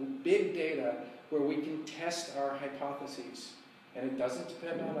a big data where we can test our hypotheses. And it doesn't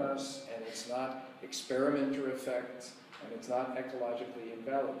depend on us, and it's not experimenter effects, and it's not ecologically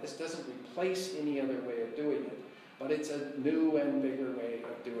invalid. This doesn't replace any other way of doing it, but it's a new and bigger way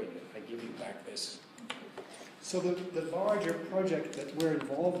of doing it. I give you back this. So the larger project that we're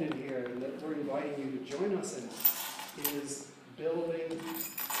involved in here, and that we're inviting you to join us in, is building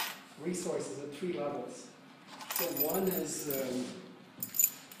resources at 3 levels. So one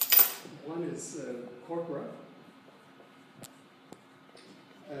is corpora.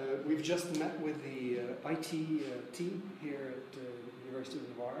 We've just met with the IT team here at the University of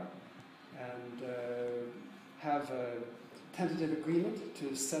Navarra and have a tentative agreement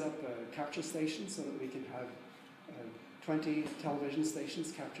to set up a capture station so that we can have 20 television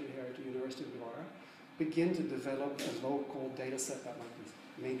stations captured here at the University of Navarra, begin to develop a local data set that might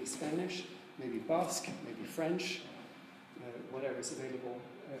be mainly Spanish, maybe Basque, maybe French, whatever is available.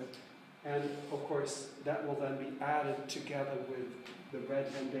 And of course, that will then be added together with the Red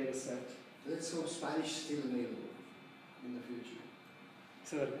Hen data set Let's hope Spanish is still available in the future.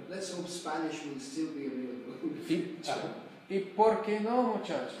 So Let's hope Spanish will still be available in the future. ¿Y por qué no,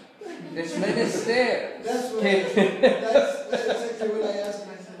 muchacho? Es menester. That's exactly what I asked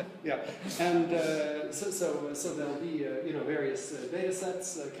myself. yeah, and so there'll be various data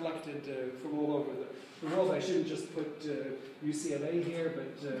sets collected from all over the world. I shouldn't just put UCLA here,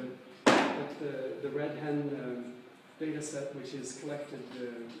 but the Red Hen data set, which is collected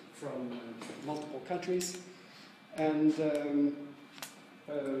from multiple countries, and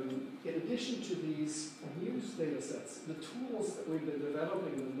in addition to these news data sets, the tools that we've been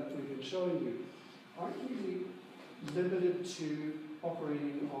developing and that we've been showing you aren't really limited to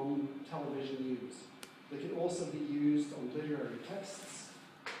operating on television news. They can also be used on literary texts,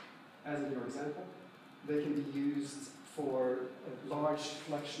 as in your example. They can be used for large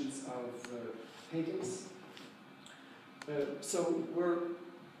collections of paintings. So we're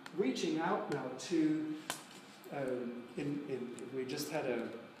reaching out now to we just had a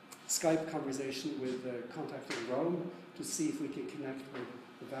Skype conversation with contact in Rome to see if we can connect with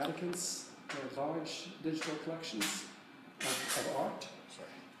the Vatican's large digital collections of art.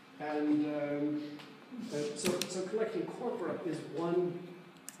 And so collecting corpora is one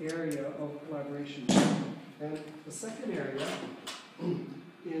area of collaboration. And the second area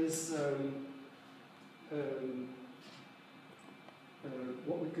is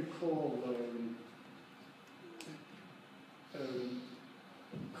what we could call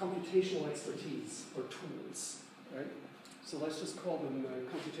computational expertise or tools, right? So let's just call them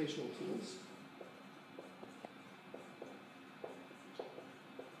computational tools.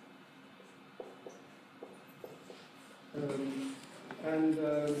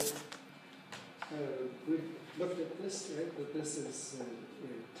 We've looked at this, right? That this is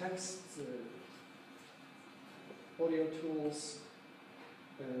text, audio tools,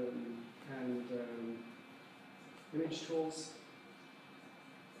 and image tools.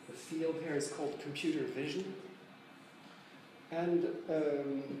 The field here is called computer vision. And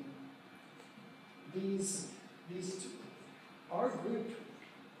our group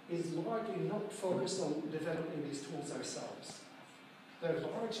is largely not focused on developing these tools ourselves. There are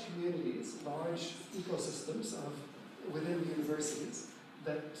large communities, large ecosystems within universities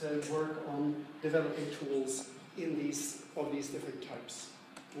that work on developing tools of these different types.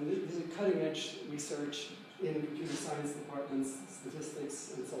 And this is cutting-edge research in computer science departments,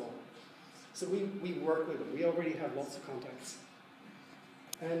 statistics, and so on. So we work with them. We already have lots of contacts.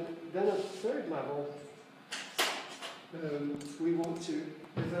 And then at the third level, we want to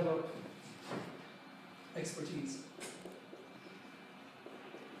develop expertise.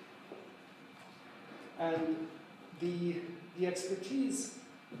 And the expertise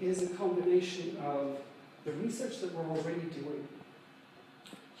is a combination of the research that we're already doing,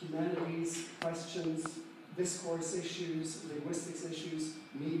 humanities questions, discourse issues, linguistics issues,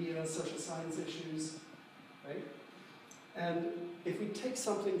 media, social science issues, right? And if we take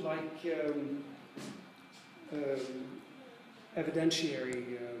something like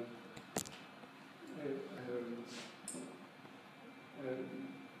evidentiary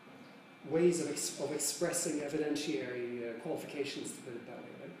ways of expressing evidentiary qualifications, to put it that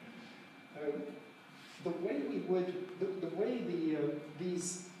way, right? The way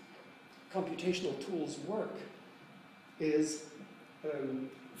these computational tools work is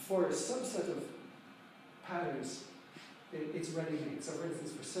for a subset of patterns, it's ready-made. So for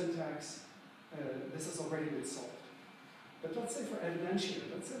instance, for syntax, this has already been solved. But let's say for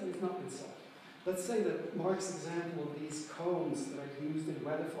evidentiary, let's say that it's not been solved. Let's say that Mark's example of these cones that are used in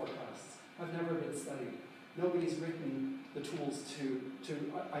weather forecasts have never been studied. Nobody's written the tools to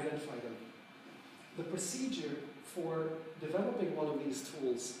identify them. The procedure for developing one of these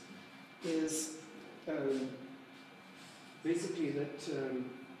tools is basically that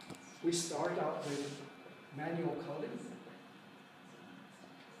we start out with manual coding.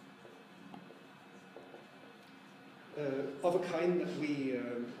 Of a kind that we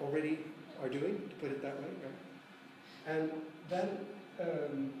already are doing, to put it that way, right? And then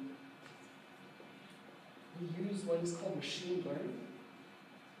we use what is called machine learning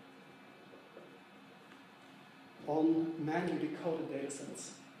on manually coded data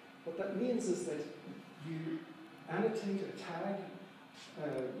sets. What that means is that you annotate or tag a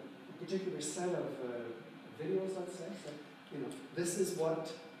particular set of videos, let's say. So, this is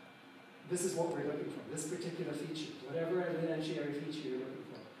what we're looking for, this particular feature, whatever evidentiary feature you're looking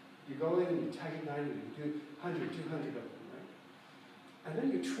for. You go in and you tag it manually, you do 100, 200 of them, right? And then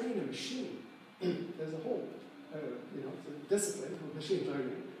you train a machine. There's a whole, discipline called machine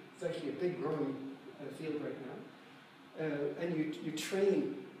learning. It's actually a big growing field right now. And you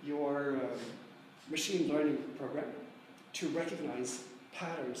train your machine learning program to recognize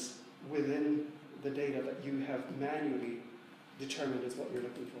patterns within the data that you have manually determined is what you're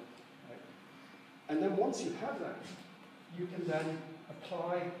looking for. Right? And then once you have that, you can then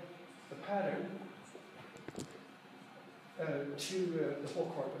apply the pattern to the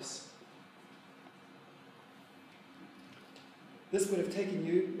whole corpus. This would have taken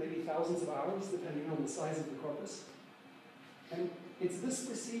you maybe thousands of hours, depending on the size of the corpus. And it's this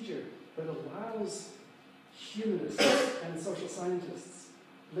procedure that allows humanists and social scientists,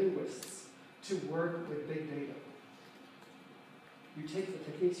 linguists, to work with big data. You take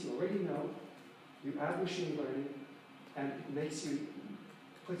the techniques you already know, you add machine learning, and it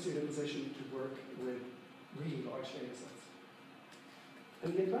puts you in a position to work with really large data sets.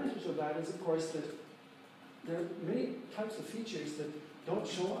 And the advantage of that is, of course, that there are many types of features that don't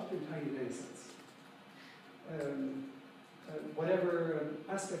show up in tiny data sets. Whatever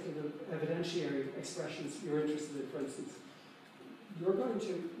aspect of the evidentiary expressions you're interested in, for instance, you're going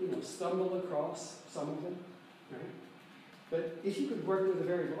to stumble across some of them, right? But if you could work with a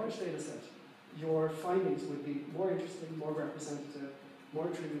very large data set, your findings would be more interesting, more representative, more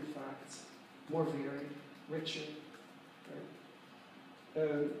true to facts, more varied, richer,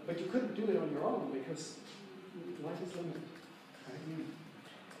 right? But you couldn't do it on your own because life is limited.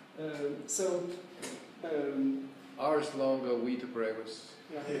 Right? Ars longa vita brevis.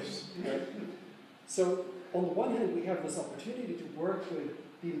 Yes. Right? So on the one hand, we have this opportunity to work with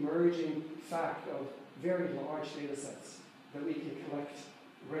the emerging fact of very large data sets that we can collect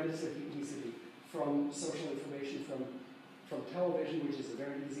relatively easily from social information, from television, which is a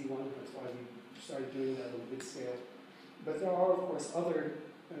very easy one. That's why we started doing that on a big scale. But there are, of course, other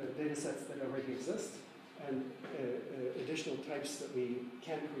data sets that already exist, and additional types that we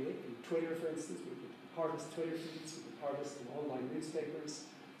can create. In Twitter, for instance, we could harvest Twitter feeds, we could harvest from online newspapers,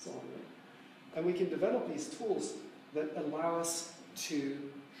 so on. Right? And we can develop these tools that allow us to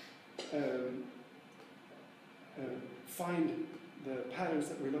find the patterns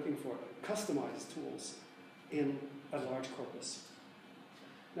that we're looking for, customized tools in a large corpus.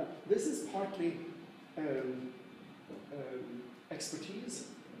 Now, this is partly expertise.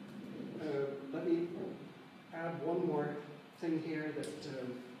 Let me add one more thing here that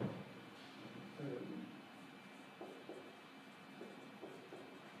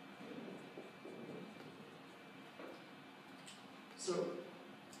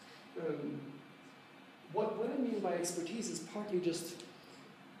what I mean by expertise is partly just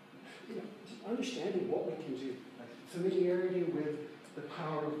understanding what we can do, like familiarity with the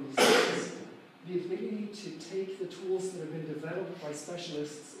power of these tools, the ability to take the tools that have been developed by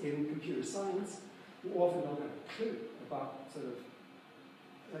specialists in computer science who often don't have a clue about sort of,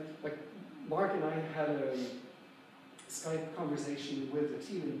 like Mark and I had a Skype conversation with a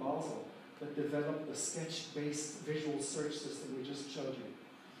team in Basel that developed the sketch-based visual search system we just showed you.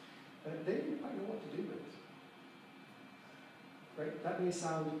 They didn't quite know what to do with it. Right? That may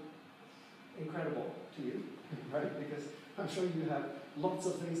sound incredible to you, right? Because I'm sure you have lots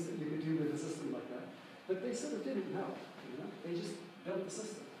of things that you could do with a system like that. But they sort of didn't know. They just built the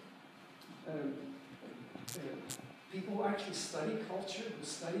system. People who actually study culture, who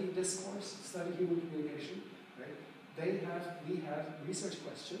study discourse, study human communication, right? We have research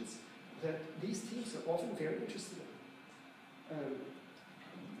questions that these teams are often very interested in.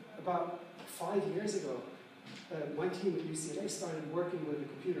 About 5 years ago, my team at UCLA started working with the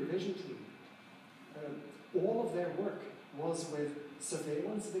computer vision team. All of their work was with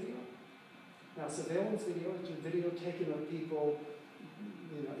surveillance video. Now, surveillance video is video taken of people,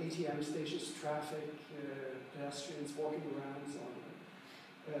 ATM stations, traffic, pedestrians walking around, so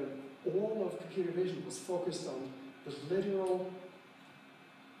on. All of computer vision was focused on the literal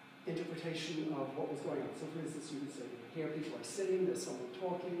interpretation of what was going on. So, for instance, you would say, here people are sitting, there's someone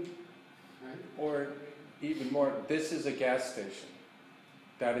talking, right? Or even more, this is a gas station.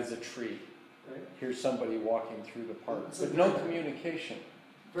 That is a tree. Right? Here's somebody walking through the park. So but no communication.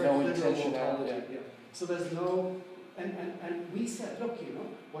 Very No literal intentionality. mortality, yeah. So there's no, and we said, look,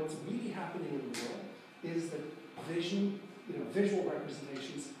 what's really happening in the world is that vision, visual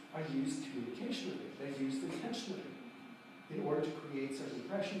representations are used communicationally. They're used intentionally in order to create certain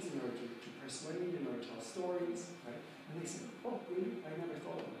impressions, in order to persuade, in order to tell stories, right? And they said, oh, really? I never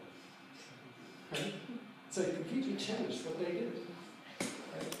thought of that. Right? So it completely changed what they did.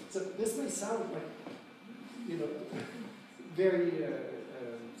 Right? So this may sound like, very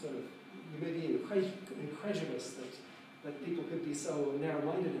sort of, you may be incredulous that people could be so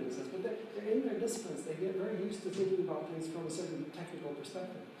narrow-minded in this sense, but they're in their disciplines. They get very used to thinking about things from a certain technical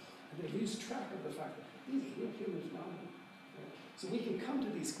perspective. And they lose track of the fact that these are real human phenomena. Right? So we can come to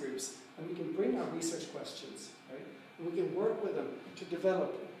these groups and we can bring our research questions, right? And we can work with them to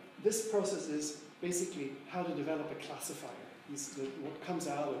develop. This process is basically how to develop a classifier. What comes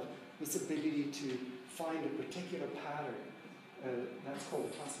out of this ability to find a particular pattern, that's called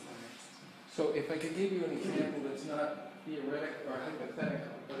a classifier. So if I could give you an example that's not theoretical or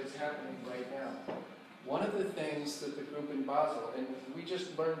hypothetical, but is happening right now. One of the things that the group in Basel, and we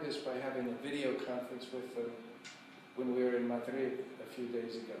just learned this by having a video conference with them when we were in Madrid a few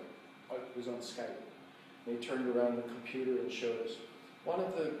days ago. It was on Skype. They turned around the computer and showed us. One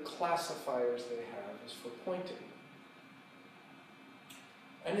of the classifiers they have is for pointing.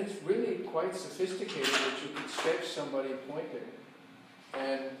 And it's really quite sophisticated that you could sketch somebody pointing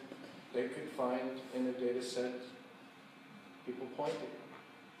and they could find in a data set people pointing.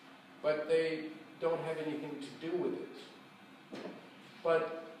 But they don't have anything to do with it.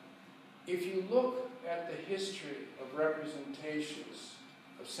 But if you look at the history of representations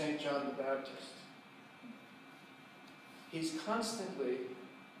of St. John the Baptist, he's constantly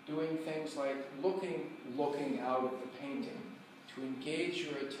doing things like looking out of the painting to engage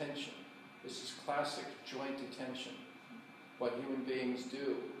your attention. This is classic joint attention. What human beings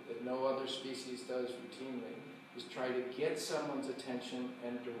do that no other species does routinely is try to get someone's attention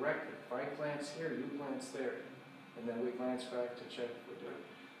and direct it. If I glance here, you glance there. And then we glance back to check if we're doing it.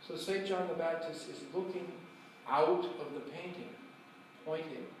 So St. John the Baptist is looking out of the painting,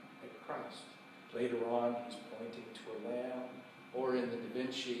 pointing at Christ. Later on, he's pointing to a lamb, or in the Da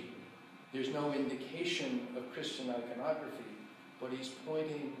Vinci, there's no indication of Christian iconography, but he's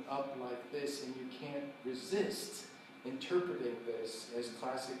pointing up like this, and you can't resist interpreting this as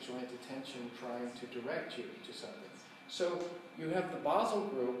classic joint attention trying to direct you to something. So you have the Basel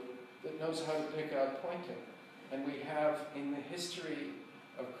group that knows how to pick out pointing. And we have in the history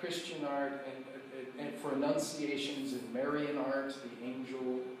of Christian art and for Annunciations in Marian art, the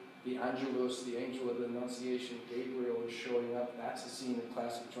angel, the Angelus, the angel of the Annunciation, Gabriel is showing up. That's a scene of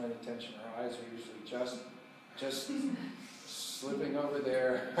classic joint attention. Our eyes are usually just slipping over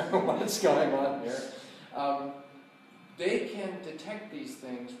there. What's going on here? They can detect these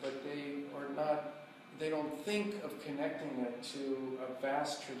things, but they don't think of connecting it to a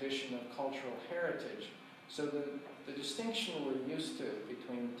vast tradition of cultural heritage. So the distinction we're used to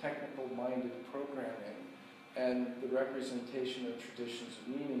between technical-minded programming and the representation of traditions of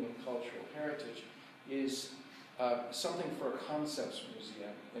meaning and cultural heritage is something for a concepts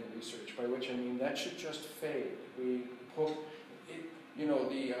museum in research, by which I mean that should just fade. We put it,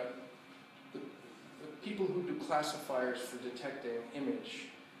 the people who do classifiers for detecting image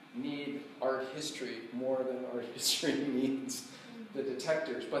need art history more than art history needs the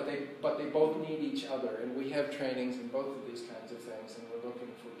detectors, but they both need each other, and we have trainings in both of these kinds of things, and we're looking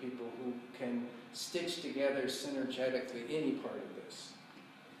for people who can stitch together synergetically any part of this.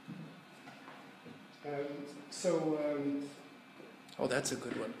 Oh, that's a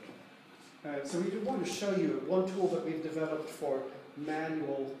good one. So we want to show you one tool that we've developed for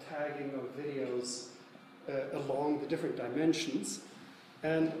manual tagging of videos along the different dimensions.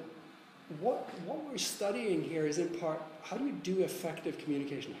 And what we're studying here is in part, how do you do effective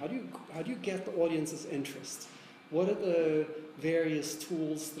communication? How do you get the audience's interest? What are the various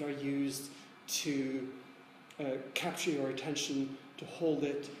tools that are used to capture your attention, to hold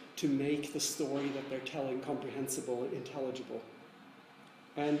it, to make the story that they're telling comprehensible, intelligible?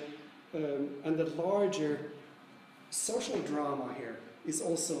 And the larger social drama here is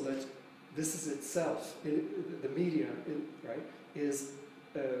also that this is itself, the media, right, is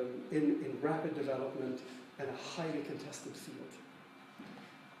in rapid development and a highly contested field.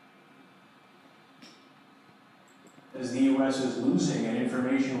 As the U.S. is losing an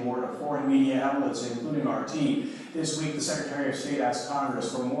information war to foreign media outlets, including RT, this week the Secretary of State asked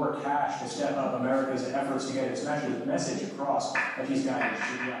Congress for more cash to step up America's efforts to get its message across. And he's got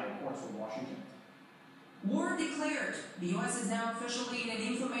reports from Washington. War declared. The U.S. is now officially in an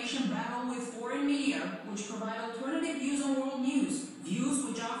information battle with foreign media, which provide alternative views on world news. Views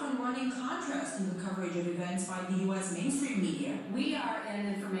which often run in contrast to the coverage of events by the U.S. mainstream media. We are in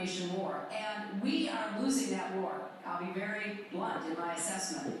an information war, and we are losing that war. I'll be very blunt in my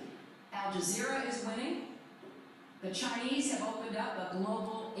assessment. Al Jazeera is winning. The Chinese have opened up a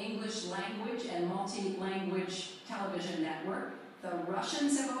global English language and multi-language television network. The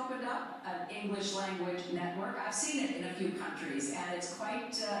Russians have opened up an English language network. I've seen it in a few countries, and it's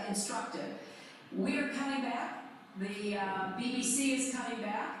quite instructive. We're cutting back. The BBC is cutting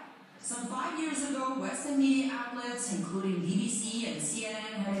back. Some 5 years ago, Western media outlets, including BBC and CNN,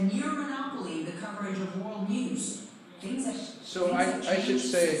 had a near monopoly in the coverage of world news. So I should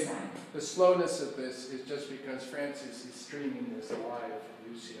say, The slowness of this is just because Francis is streaming this live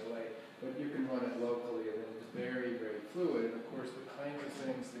from UCLA, but you can run it locally and it's very, very fluid. And of course, the kind of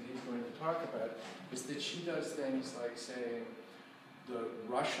things that he's going to talk about is that she does things like saying the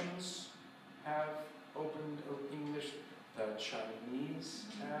Russians have opened English, the Chinese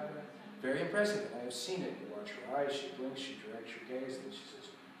have. Very impressive. I have seen it. You watch her eyes, she blinks, she directs her gaze, and she says,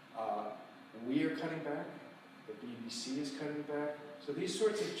 we are cutting back, the BBC is cutting back. So these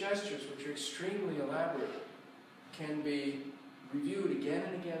sorts of gestures, which are extremely elaborate, can be reviewed again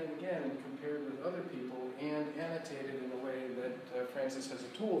and again and again and compared with other people and annotated in a way that Francis has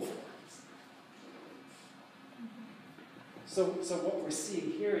a tool for. So what we're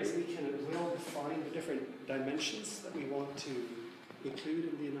seeing here is we can well define the different dimensions that we want to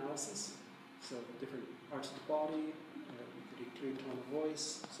include in the analysis. So different parts of the body, we could include tone of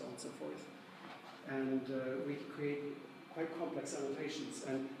voice, so on and so forth. And we can create quite complex annotations,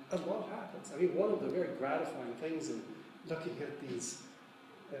 and a lot happens. I mean, one of the very gratifying things in looking at these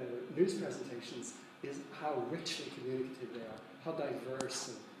news presentations is how richly communicative they are, how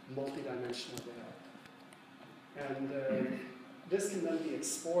diverse and multidimensional they are. And this can then be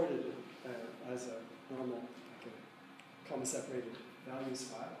exported as a normal, like a comma-separated values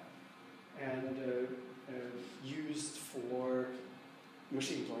file, and used for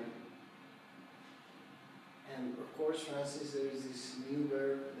machine learning. And of course, Francis, there is this new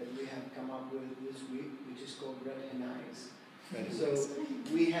verb that we have come up with this week, which is called Red Hen eyes. So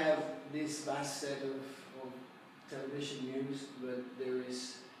we have this vast set of television news, but there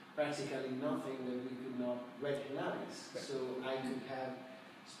is practically nothing that we could not recognize. So I could have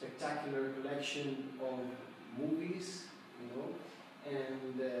spectacular collection of movies, you know,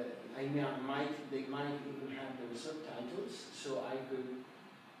 and they might even have their subtitles, so I could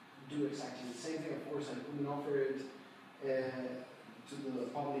do exactly the same thing. Of course, I couldn't offer it to the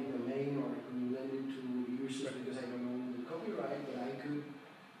public domain, or I couldn't lend it to users because I don't own the copyright, but I could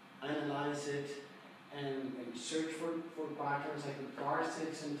analyze it and search for patterns. I could parse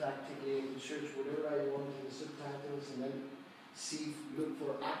it syntactically, I could search whatever I want in the subtitles, and then look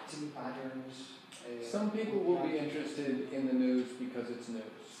for acting patterns. Some people will be interested in the news because it's news.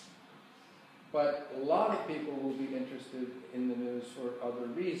 But a lot of people will be interested in the news for other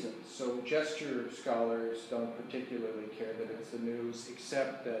reasons. So gesture scholars don't particularly care that it's the news,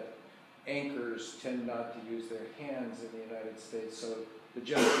 except that anchors tend not to use their hands in the United States, so the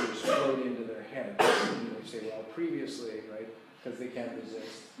gestures float into their heads. They say, well, previously, right, because they can't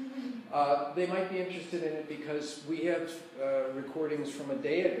resist. They might be interested in it because we have recordings from a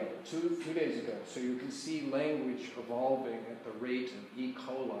day ago, two days ago, so you can see language evolving at the rate of E.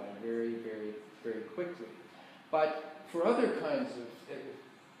 coli very, very, very quickly. But for other kinds of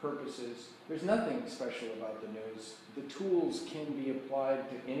purposes, there's nothing special about the news. The tools can be applied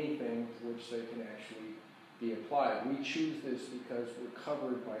to anything to which they can actually be applied. We choose this because we're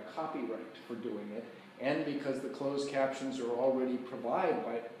covered by copyright for doing it, and because the closed captions are already provided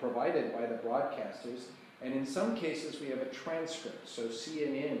by the broadcasters, and in some cases we have a transcript. So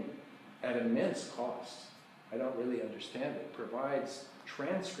CNN, at immense cost, I don't really understand it, provides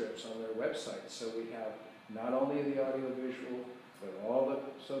transcripts on their website. So we have not only the audiovisual,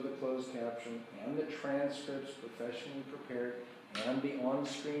 but the closed caption and the transcripts professionally prepared, and the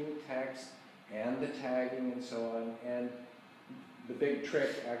on-screen text and the tagging and so on. And the big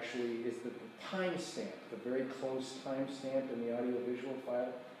trick actually is that the timestamp, the very close timestamp in the audiovisual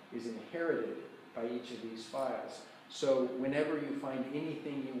file, is inherited by each of these files. So whenever you find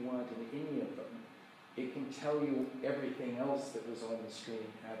anything you want in any of them, it can tell you everything else that was on the screen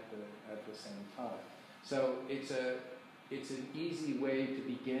at the same time. So it's an easy way to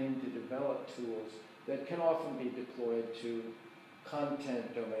begin to develop tools that can often be deployed to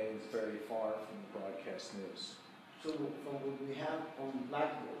content domains very far from the broadcast news. So from what we have on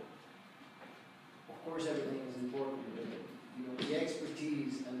Blackboard, of course everything is important, but you know, the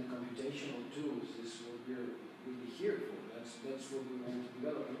expertise and the computational tools is what we're really here for. That's what we want to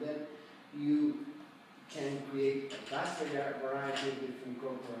develop. And then you can create a vast variety of different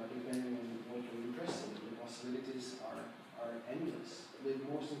corpora depending on what you're interested in. The possibilities are endless. The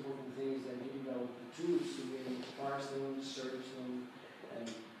most important thing is that you develop the tools to be able to parse them, search them, and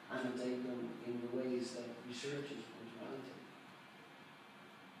annotate them in the ways that research is going to annotate.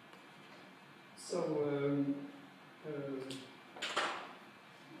 So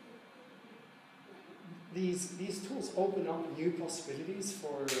these tools open up new possibilities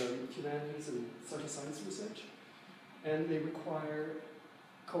for humanities and social science research, and they require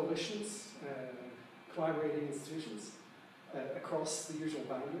coalitions, collaborating institutions across the usual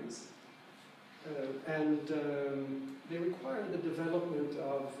boundaries. They require the development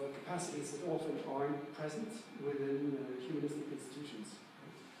of capacities that often aren't present within humanistic institutions.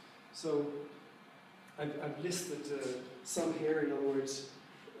 So I've listed some here. In other words,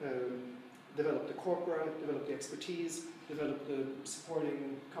 develop the corpora, develop the expertise, develop the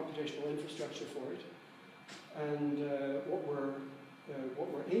supporting computational infrastructure for it. And what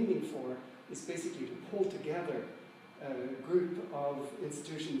we're aiming for is basically to pull together a group of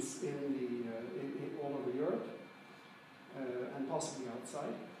institutions in all over Europe and possibly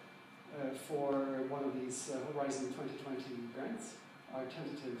outside for one of these Horizon 2020 grants. Our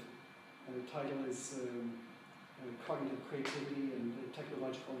tentative title is Cognitive Creativity and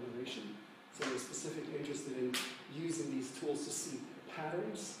Technological Innovation. So we're specifically interested in using these tools to see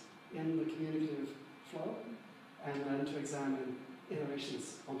patterns in the communicative flow and then to examine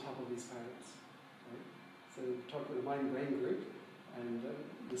innovations on top of these patterns. Right? So we talked with the mind-brain group and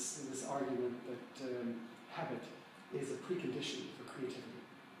this argument that habit is a precondition for creativity.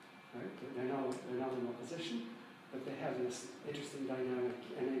 Right? They're not in opposition, but they have this interesting dynamic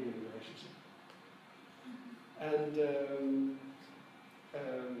enabling relationship. And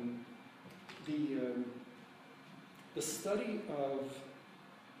the study of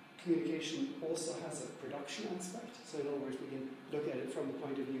communication also has a production aspect. So in other words, we can look at it from the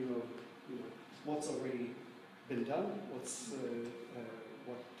point of view of what's already been done, what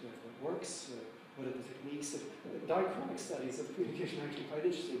works, what are the techniques. Diachronic studies of communication are actually quite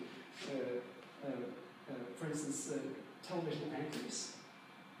interesting. For instance, television anchors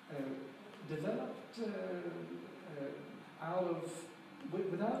developed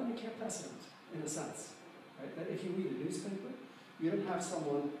without any clear precedent, in a sense. Right? That if you read a newspaper, you don't have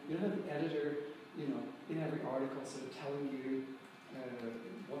an editor, in every article sort of telling you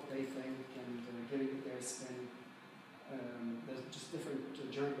what they think and giving it their spin. There's just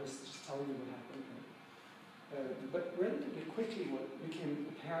different journalists just telling you what happened. Right? But relatively quickly, what became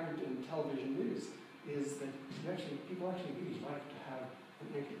apparent in television news is that people actually really like to have an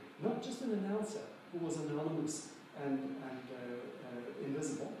anchor, not just an announcer who was anonymous and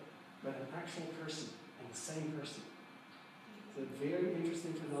invisible, but an actual person and the same person. It's a very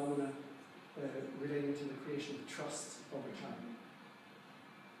interesting phenomena relating to the creation of trust over time,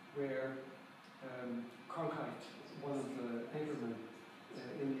 where Cronkite, one of the anchormen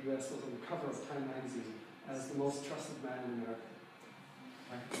in the US, was on the cover of Time magazine as the most trusted man in America.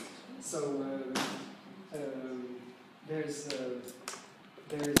 Right? So there's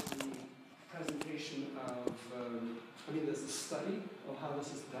the presentation of, there's a study of how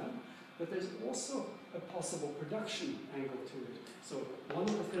this is done, but there's also a possible production angle to it. So one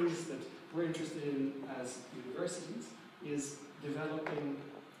of the things that we're interested in as universities is developing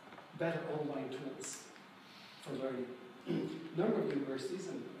better online tools for learning. A number of universities,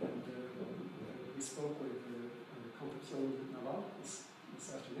 and we spoke with Pamplona this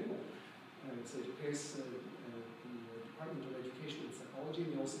afternoon. So it appears the Department of Education and Psychology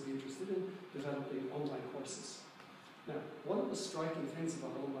may also be interested in developing online courses. Now, one of the striking things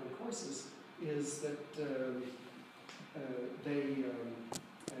about online courses is that they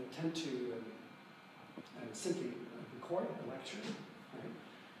tend to simply record a lecture, right?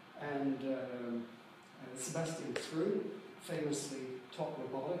 And Sebastian Thrun famously taught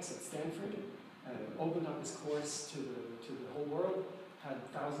robotics at Stanford, opened up his course to the whole world, had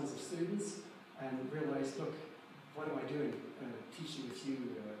thousands of students, and realized, look, what am I doing? Teaching a few,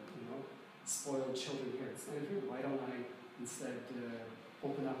 spoiled children here at Stanford. Why don't I instead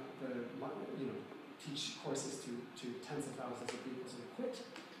open up, teach courses to tens of thousands of people? So he quit.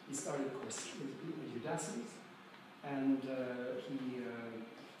 He started a course in Udacity, and he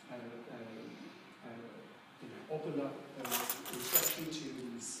opened up instruction to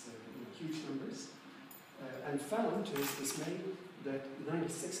these huge numbers, and found, to his dismay, that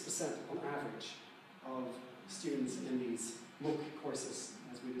 96% on average of students in these MOOC courses,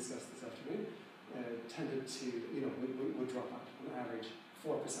 as we discussed this afternoon, tended to, would drop out. On average,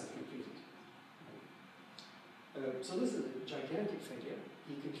 4% completed. So this is a gigantic failure.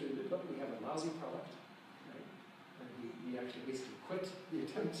 He concluded, look, we have a lousy product. Right? And he actually basically quit the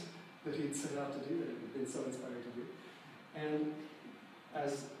attempt that he had set out to do, that he had been so inspired to do. And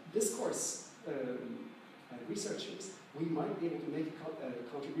as discourse researchers, we might be able to make a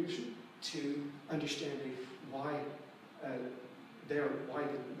contribution to understanding why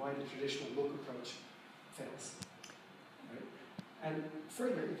the traditional MOOC approach fails. Right? And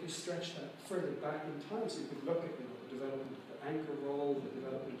further, if you stretch that further back in time, so you could look at the development of the anchor role, the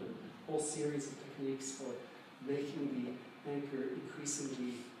development of a whole series of techniques for making the anchor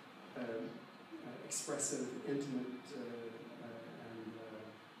increasingly expressive, intimate, and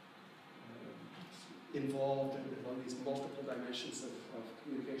involved along these multiple dimensions of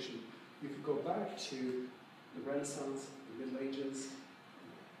communication. You could go back to the Renaissance, the Middle Ages,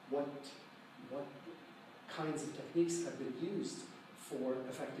 what kinds of techniques have been used for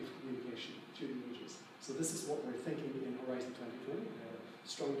effective communication through the ages. So this is what we're thinking in Horizon 2020,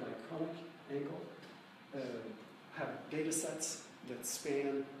 strong diachronic angle, have data sets that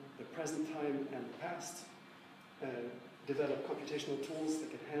span the present time and the past, develop computational tools that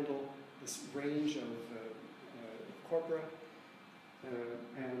can handle this range of corpora,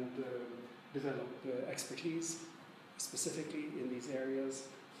 and develop expertise specifically in these areas,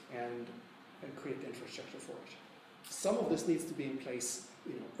 and create the infrastructure for it. Some of this needs to be in place,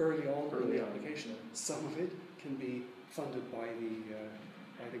 early on in the application. Some of it can be funded by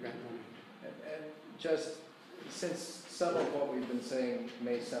the grant money. And just since some of what we've been saying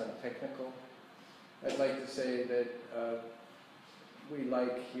may sound technical, I'd like to say that we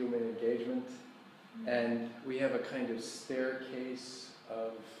like human engagement, and we have a kind of staircase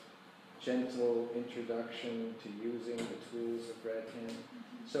of gentle introduction to using the tools of Red Hen.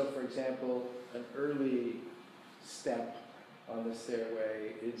 So, for example, an early step on the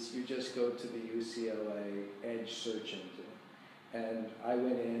stairway is you just go to the UCLA Edge search engine. And I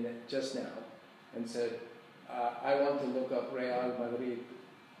went in just now and said, I want to look up Real Madrid,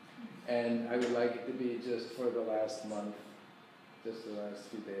 and I would like it to be just for the last month, just the last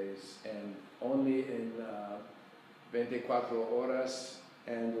few days, and only in 24 horas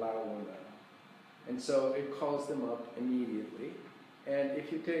and La Una. And so it calls them up immediately. And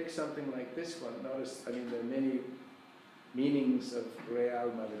if you take something like this one, notice, there are many meanings of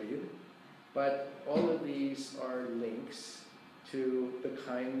Real Madrid, but all of these are links to the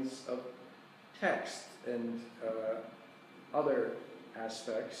kinds of text and other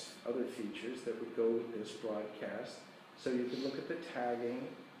aspects, other features that would go with this broadcast. So you could look at the tagging,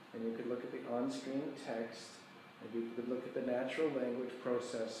 and you could look at the on-screen text, and you could look at the natural language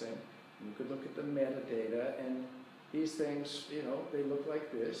processing, and you could look at the metadata, and these things, they look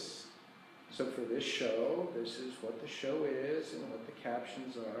like this. So for this show, this is what the show is and what the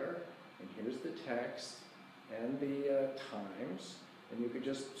captions are, and here's the text and the times, and you could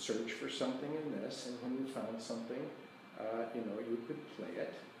just search for something in this, and when you found something, you could play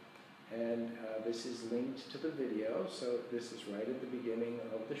it. And this is linked to the video, so this is right at the beginning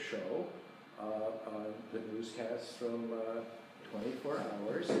of the show, the newscast from 24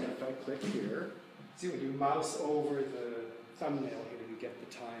 hours, and if I click here, see, when you mouse over the thumbnail here, you get the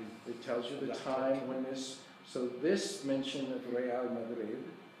time. It tells you the time when this, so this mention of Real Madrid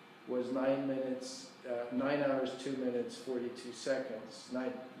was 9 hours, 2 minutes, 42 seconds,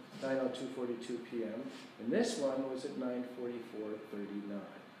 9:02:42 p.m. And this one was at 9:44:39.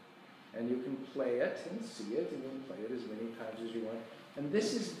 And you can play it and see it, and you can play it as many times as you want. And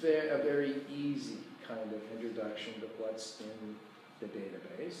this is a very easy kind of introduction to what's in the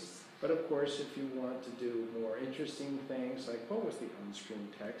database. But of course, if you want to do more interesting things, like what was the on-screen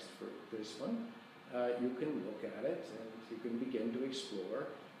text for this one, you can look at it and you can begin to explore.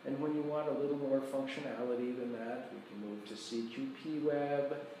 And when you want a little more functionality than that, we can move to CQP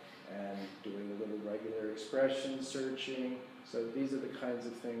Web and doing a little regular expression searching. So these are the kinds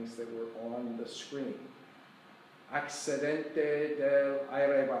of things that were on the screen. Accidente del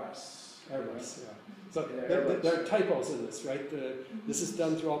Airbus. Airbus, yeah. So there are typos in this, right? This is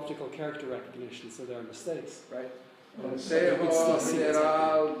done through optical character recognition, so there are mistakes. Right. Consejo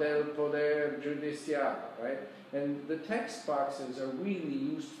General del Poder Judicial, right? And the text boxes are really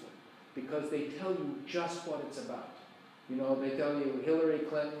useful because they tell you just what it's about. They tell you Hillary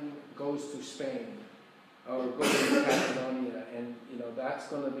Clinton goes to Spain or goes to Catalonia, and that's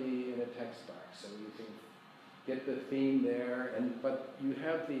going to be in a text box, so you can get the theme there. But you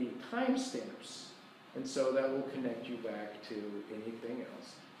have the timestamps, and so that will connect you back to anything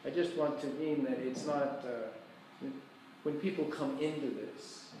else. I just want to mean that it's not when people come into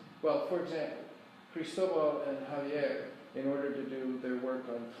this. Well, for example, Cristobal and Javier, in order to do their work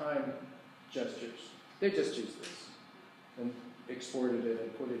on time gestures, they just used this and exported it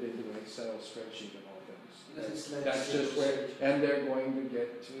and put it into an Excel spreadsheet of all things. That's just where, and they're going to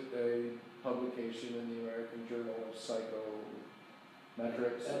get to a publication in the American Journal of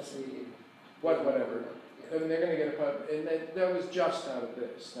Psychometrics. Whatever. And they're going to get and that was just out of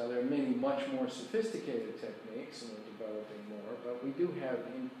this. Now there are many much more sophisticated techniques, and we're developing more, but we do have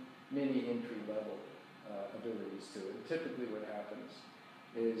many entry-level abilities to it. Typically what happens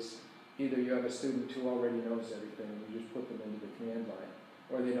is either you have a student who already knows everything and you just put them into the command line,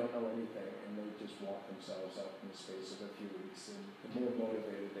 or they don't know anything and they just walk themselves up in the space of a few weeks, and the more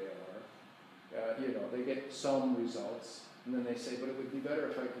motivated they are, they get some results, And then they say, but it would be better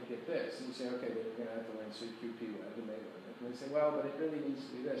if I could get this. And you say, okay, then you're going to have to learn CQP web, and they learn it. And they say, well, but it really needs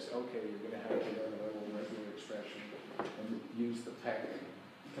to be this. Okay, you're going to have to learn a little regular expression and use the PEC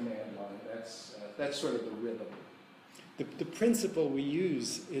command line. That's sort of the rhythm. The principle we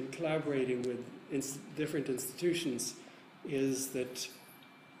use in collaborating with different institutions is that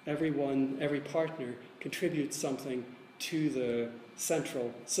every partner contributes something to the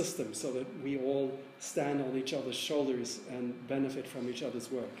central system so that we all stand on each other's shoulders and benefit from each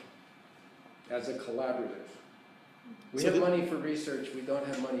other's work. As a collaborative. We So have money for research, we don't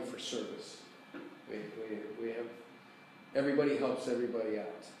have money for service. We have, everybody helps everybody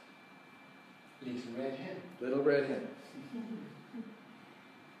out. Little Red Hen. Little Red Hen.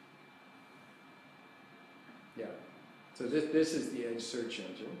 Yeah. So this is the Edge search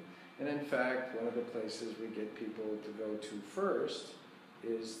engine. And in fact, one of the places we get people to go to first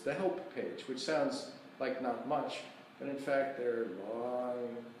is the help page, which sounds like not much, but in fact there are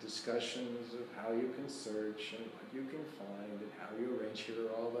long discussions of how you can search and what you can find and how you arrange. Here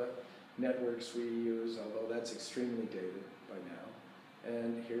are all the networks we use, although that's extremely dated by now.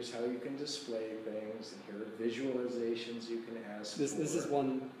 And here's how you can display things, and here are visualizations you can ask This is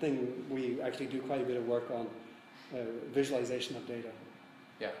one thing we actually do quite a bit of work on, visualization of data.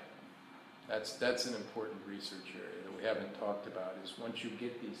 Yeah. That's an important research area that we haven't talked about, is once you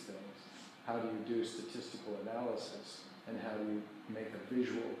get these things, how do you do statistical analysis, and how do you make a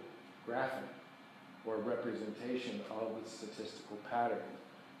visual graphic or representation of the statistical pattern.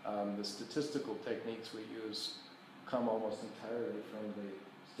 The statistical techniques we use come almost entirely from the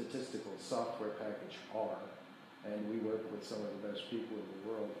statistical software package R, and we work with some of the best people in the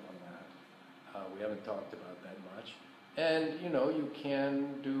world on that. We haven't talked about that much. And you know, you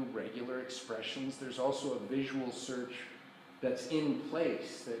can do regular expressions. There's also a visual search that's in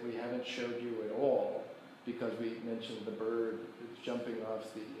place that we haven't showed you at all, because we mentioned the bird that's jumping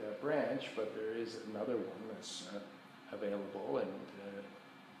off the branch, but there is another one that's available,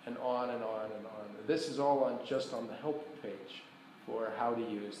 and on and on and on. This is all on just on the help page for how to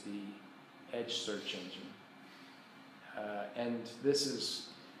use the Edge search engine. And this is,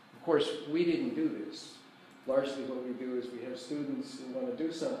 of course, we didn't do this. Largely what we do is we have students who want to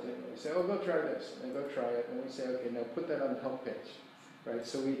do something, and we say, oh, go try this, and they go try it, and we say, okay, now put that on the help page, right?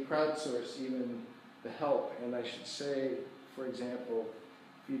 So we crowdsource even the help, and I should say, for example,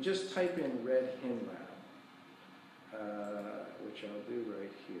 if you just type in Red Hen Lab, which I'll do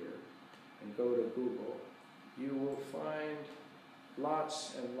right here, and go to Google, you will find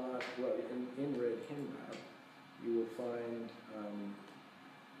lots and lots, well, in Red Hen Lab, you will find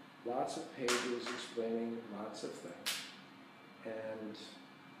lots of pages explaining lots of things. And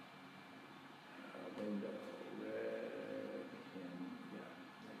window, Red Hen, yeah,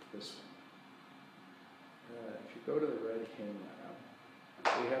 like this one. If you go to the Red Hen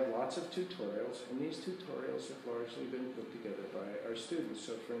Lab, we have lots of tutorials, and these tutorials have largely been put together by our students.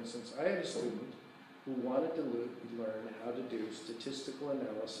 So for instance, I had a student who wanted to learn how to do statistical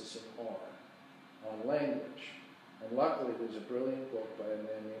analysis in R on language. And luckily, there's a brilliant book by a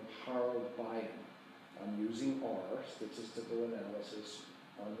man named Harold Biden on using R, statistical analysis,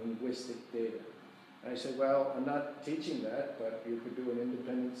 on linguistic data. And I said, well, I'm not teaching that, but you could do an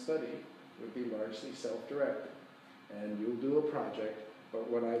independent study. It would be largely self-directed. And you'll do a project, but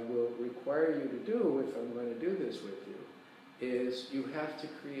what I will require you to do, if I'm going to do this with you, is you have to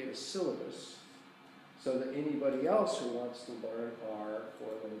create a syllabus so that anybody else who wants to learn R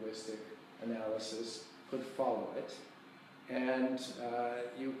for linguistic analysis could follow it, and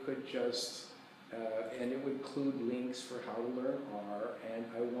you could just, and it would include links for how to learn R, and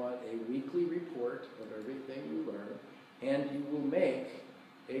I want a weekly report of everything you learn, and you will make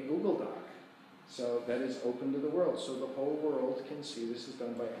a Google Doc, so that is open to the world, so the whole world can see. This is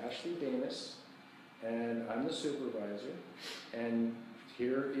done by Ashley Danis, and I'm the supervisor, and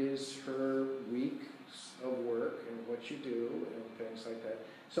here is her week of work and what you do and things like that.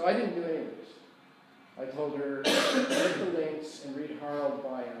 So I didn't do any of this. I told her, get the links and read Harold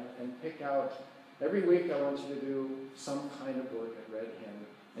Biden and pick out, every week I want you to do some kind of work at Red Hen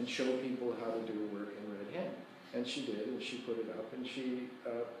and show people how to do work in Red Hen. And she did, and she put it up, and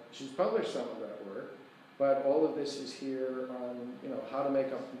she's published some of that work, but all of this is here on, you know, how to make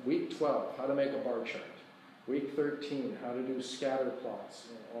a, week 12, how to make a bar chart. Week 13, how to do scatter plots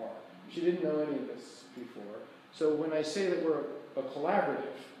in R. She didn't know any of this before. So when I say that we're a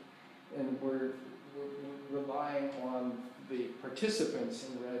collaborative, and we're relying on the participants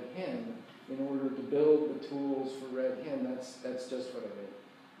in Red Hen in order to build the tools for Red Hen, that's just what I mean.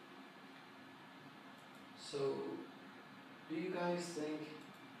 So, do you guys think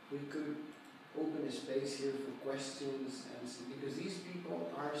we could open a space here for questions, and because these people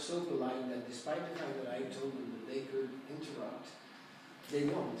are so polite that despite the fact that I told them that they could interrupt, they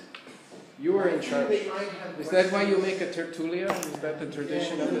won't. You were in charge. They might have Is that why you questions. make a tertulia? Is that the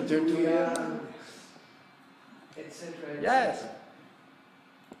tradition of the tertulia, tertulia? etc. Yes.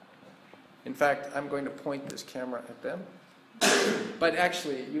 In fact, I'm going to point this camera at them. But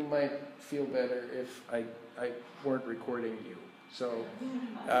actually, you might feel better if I weren't recording you. So,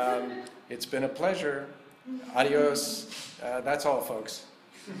 it's been a pleasure. Adios. That's all, folks.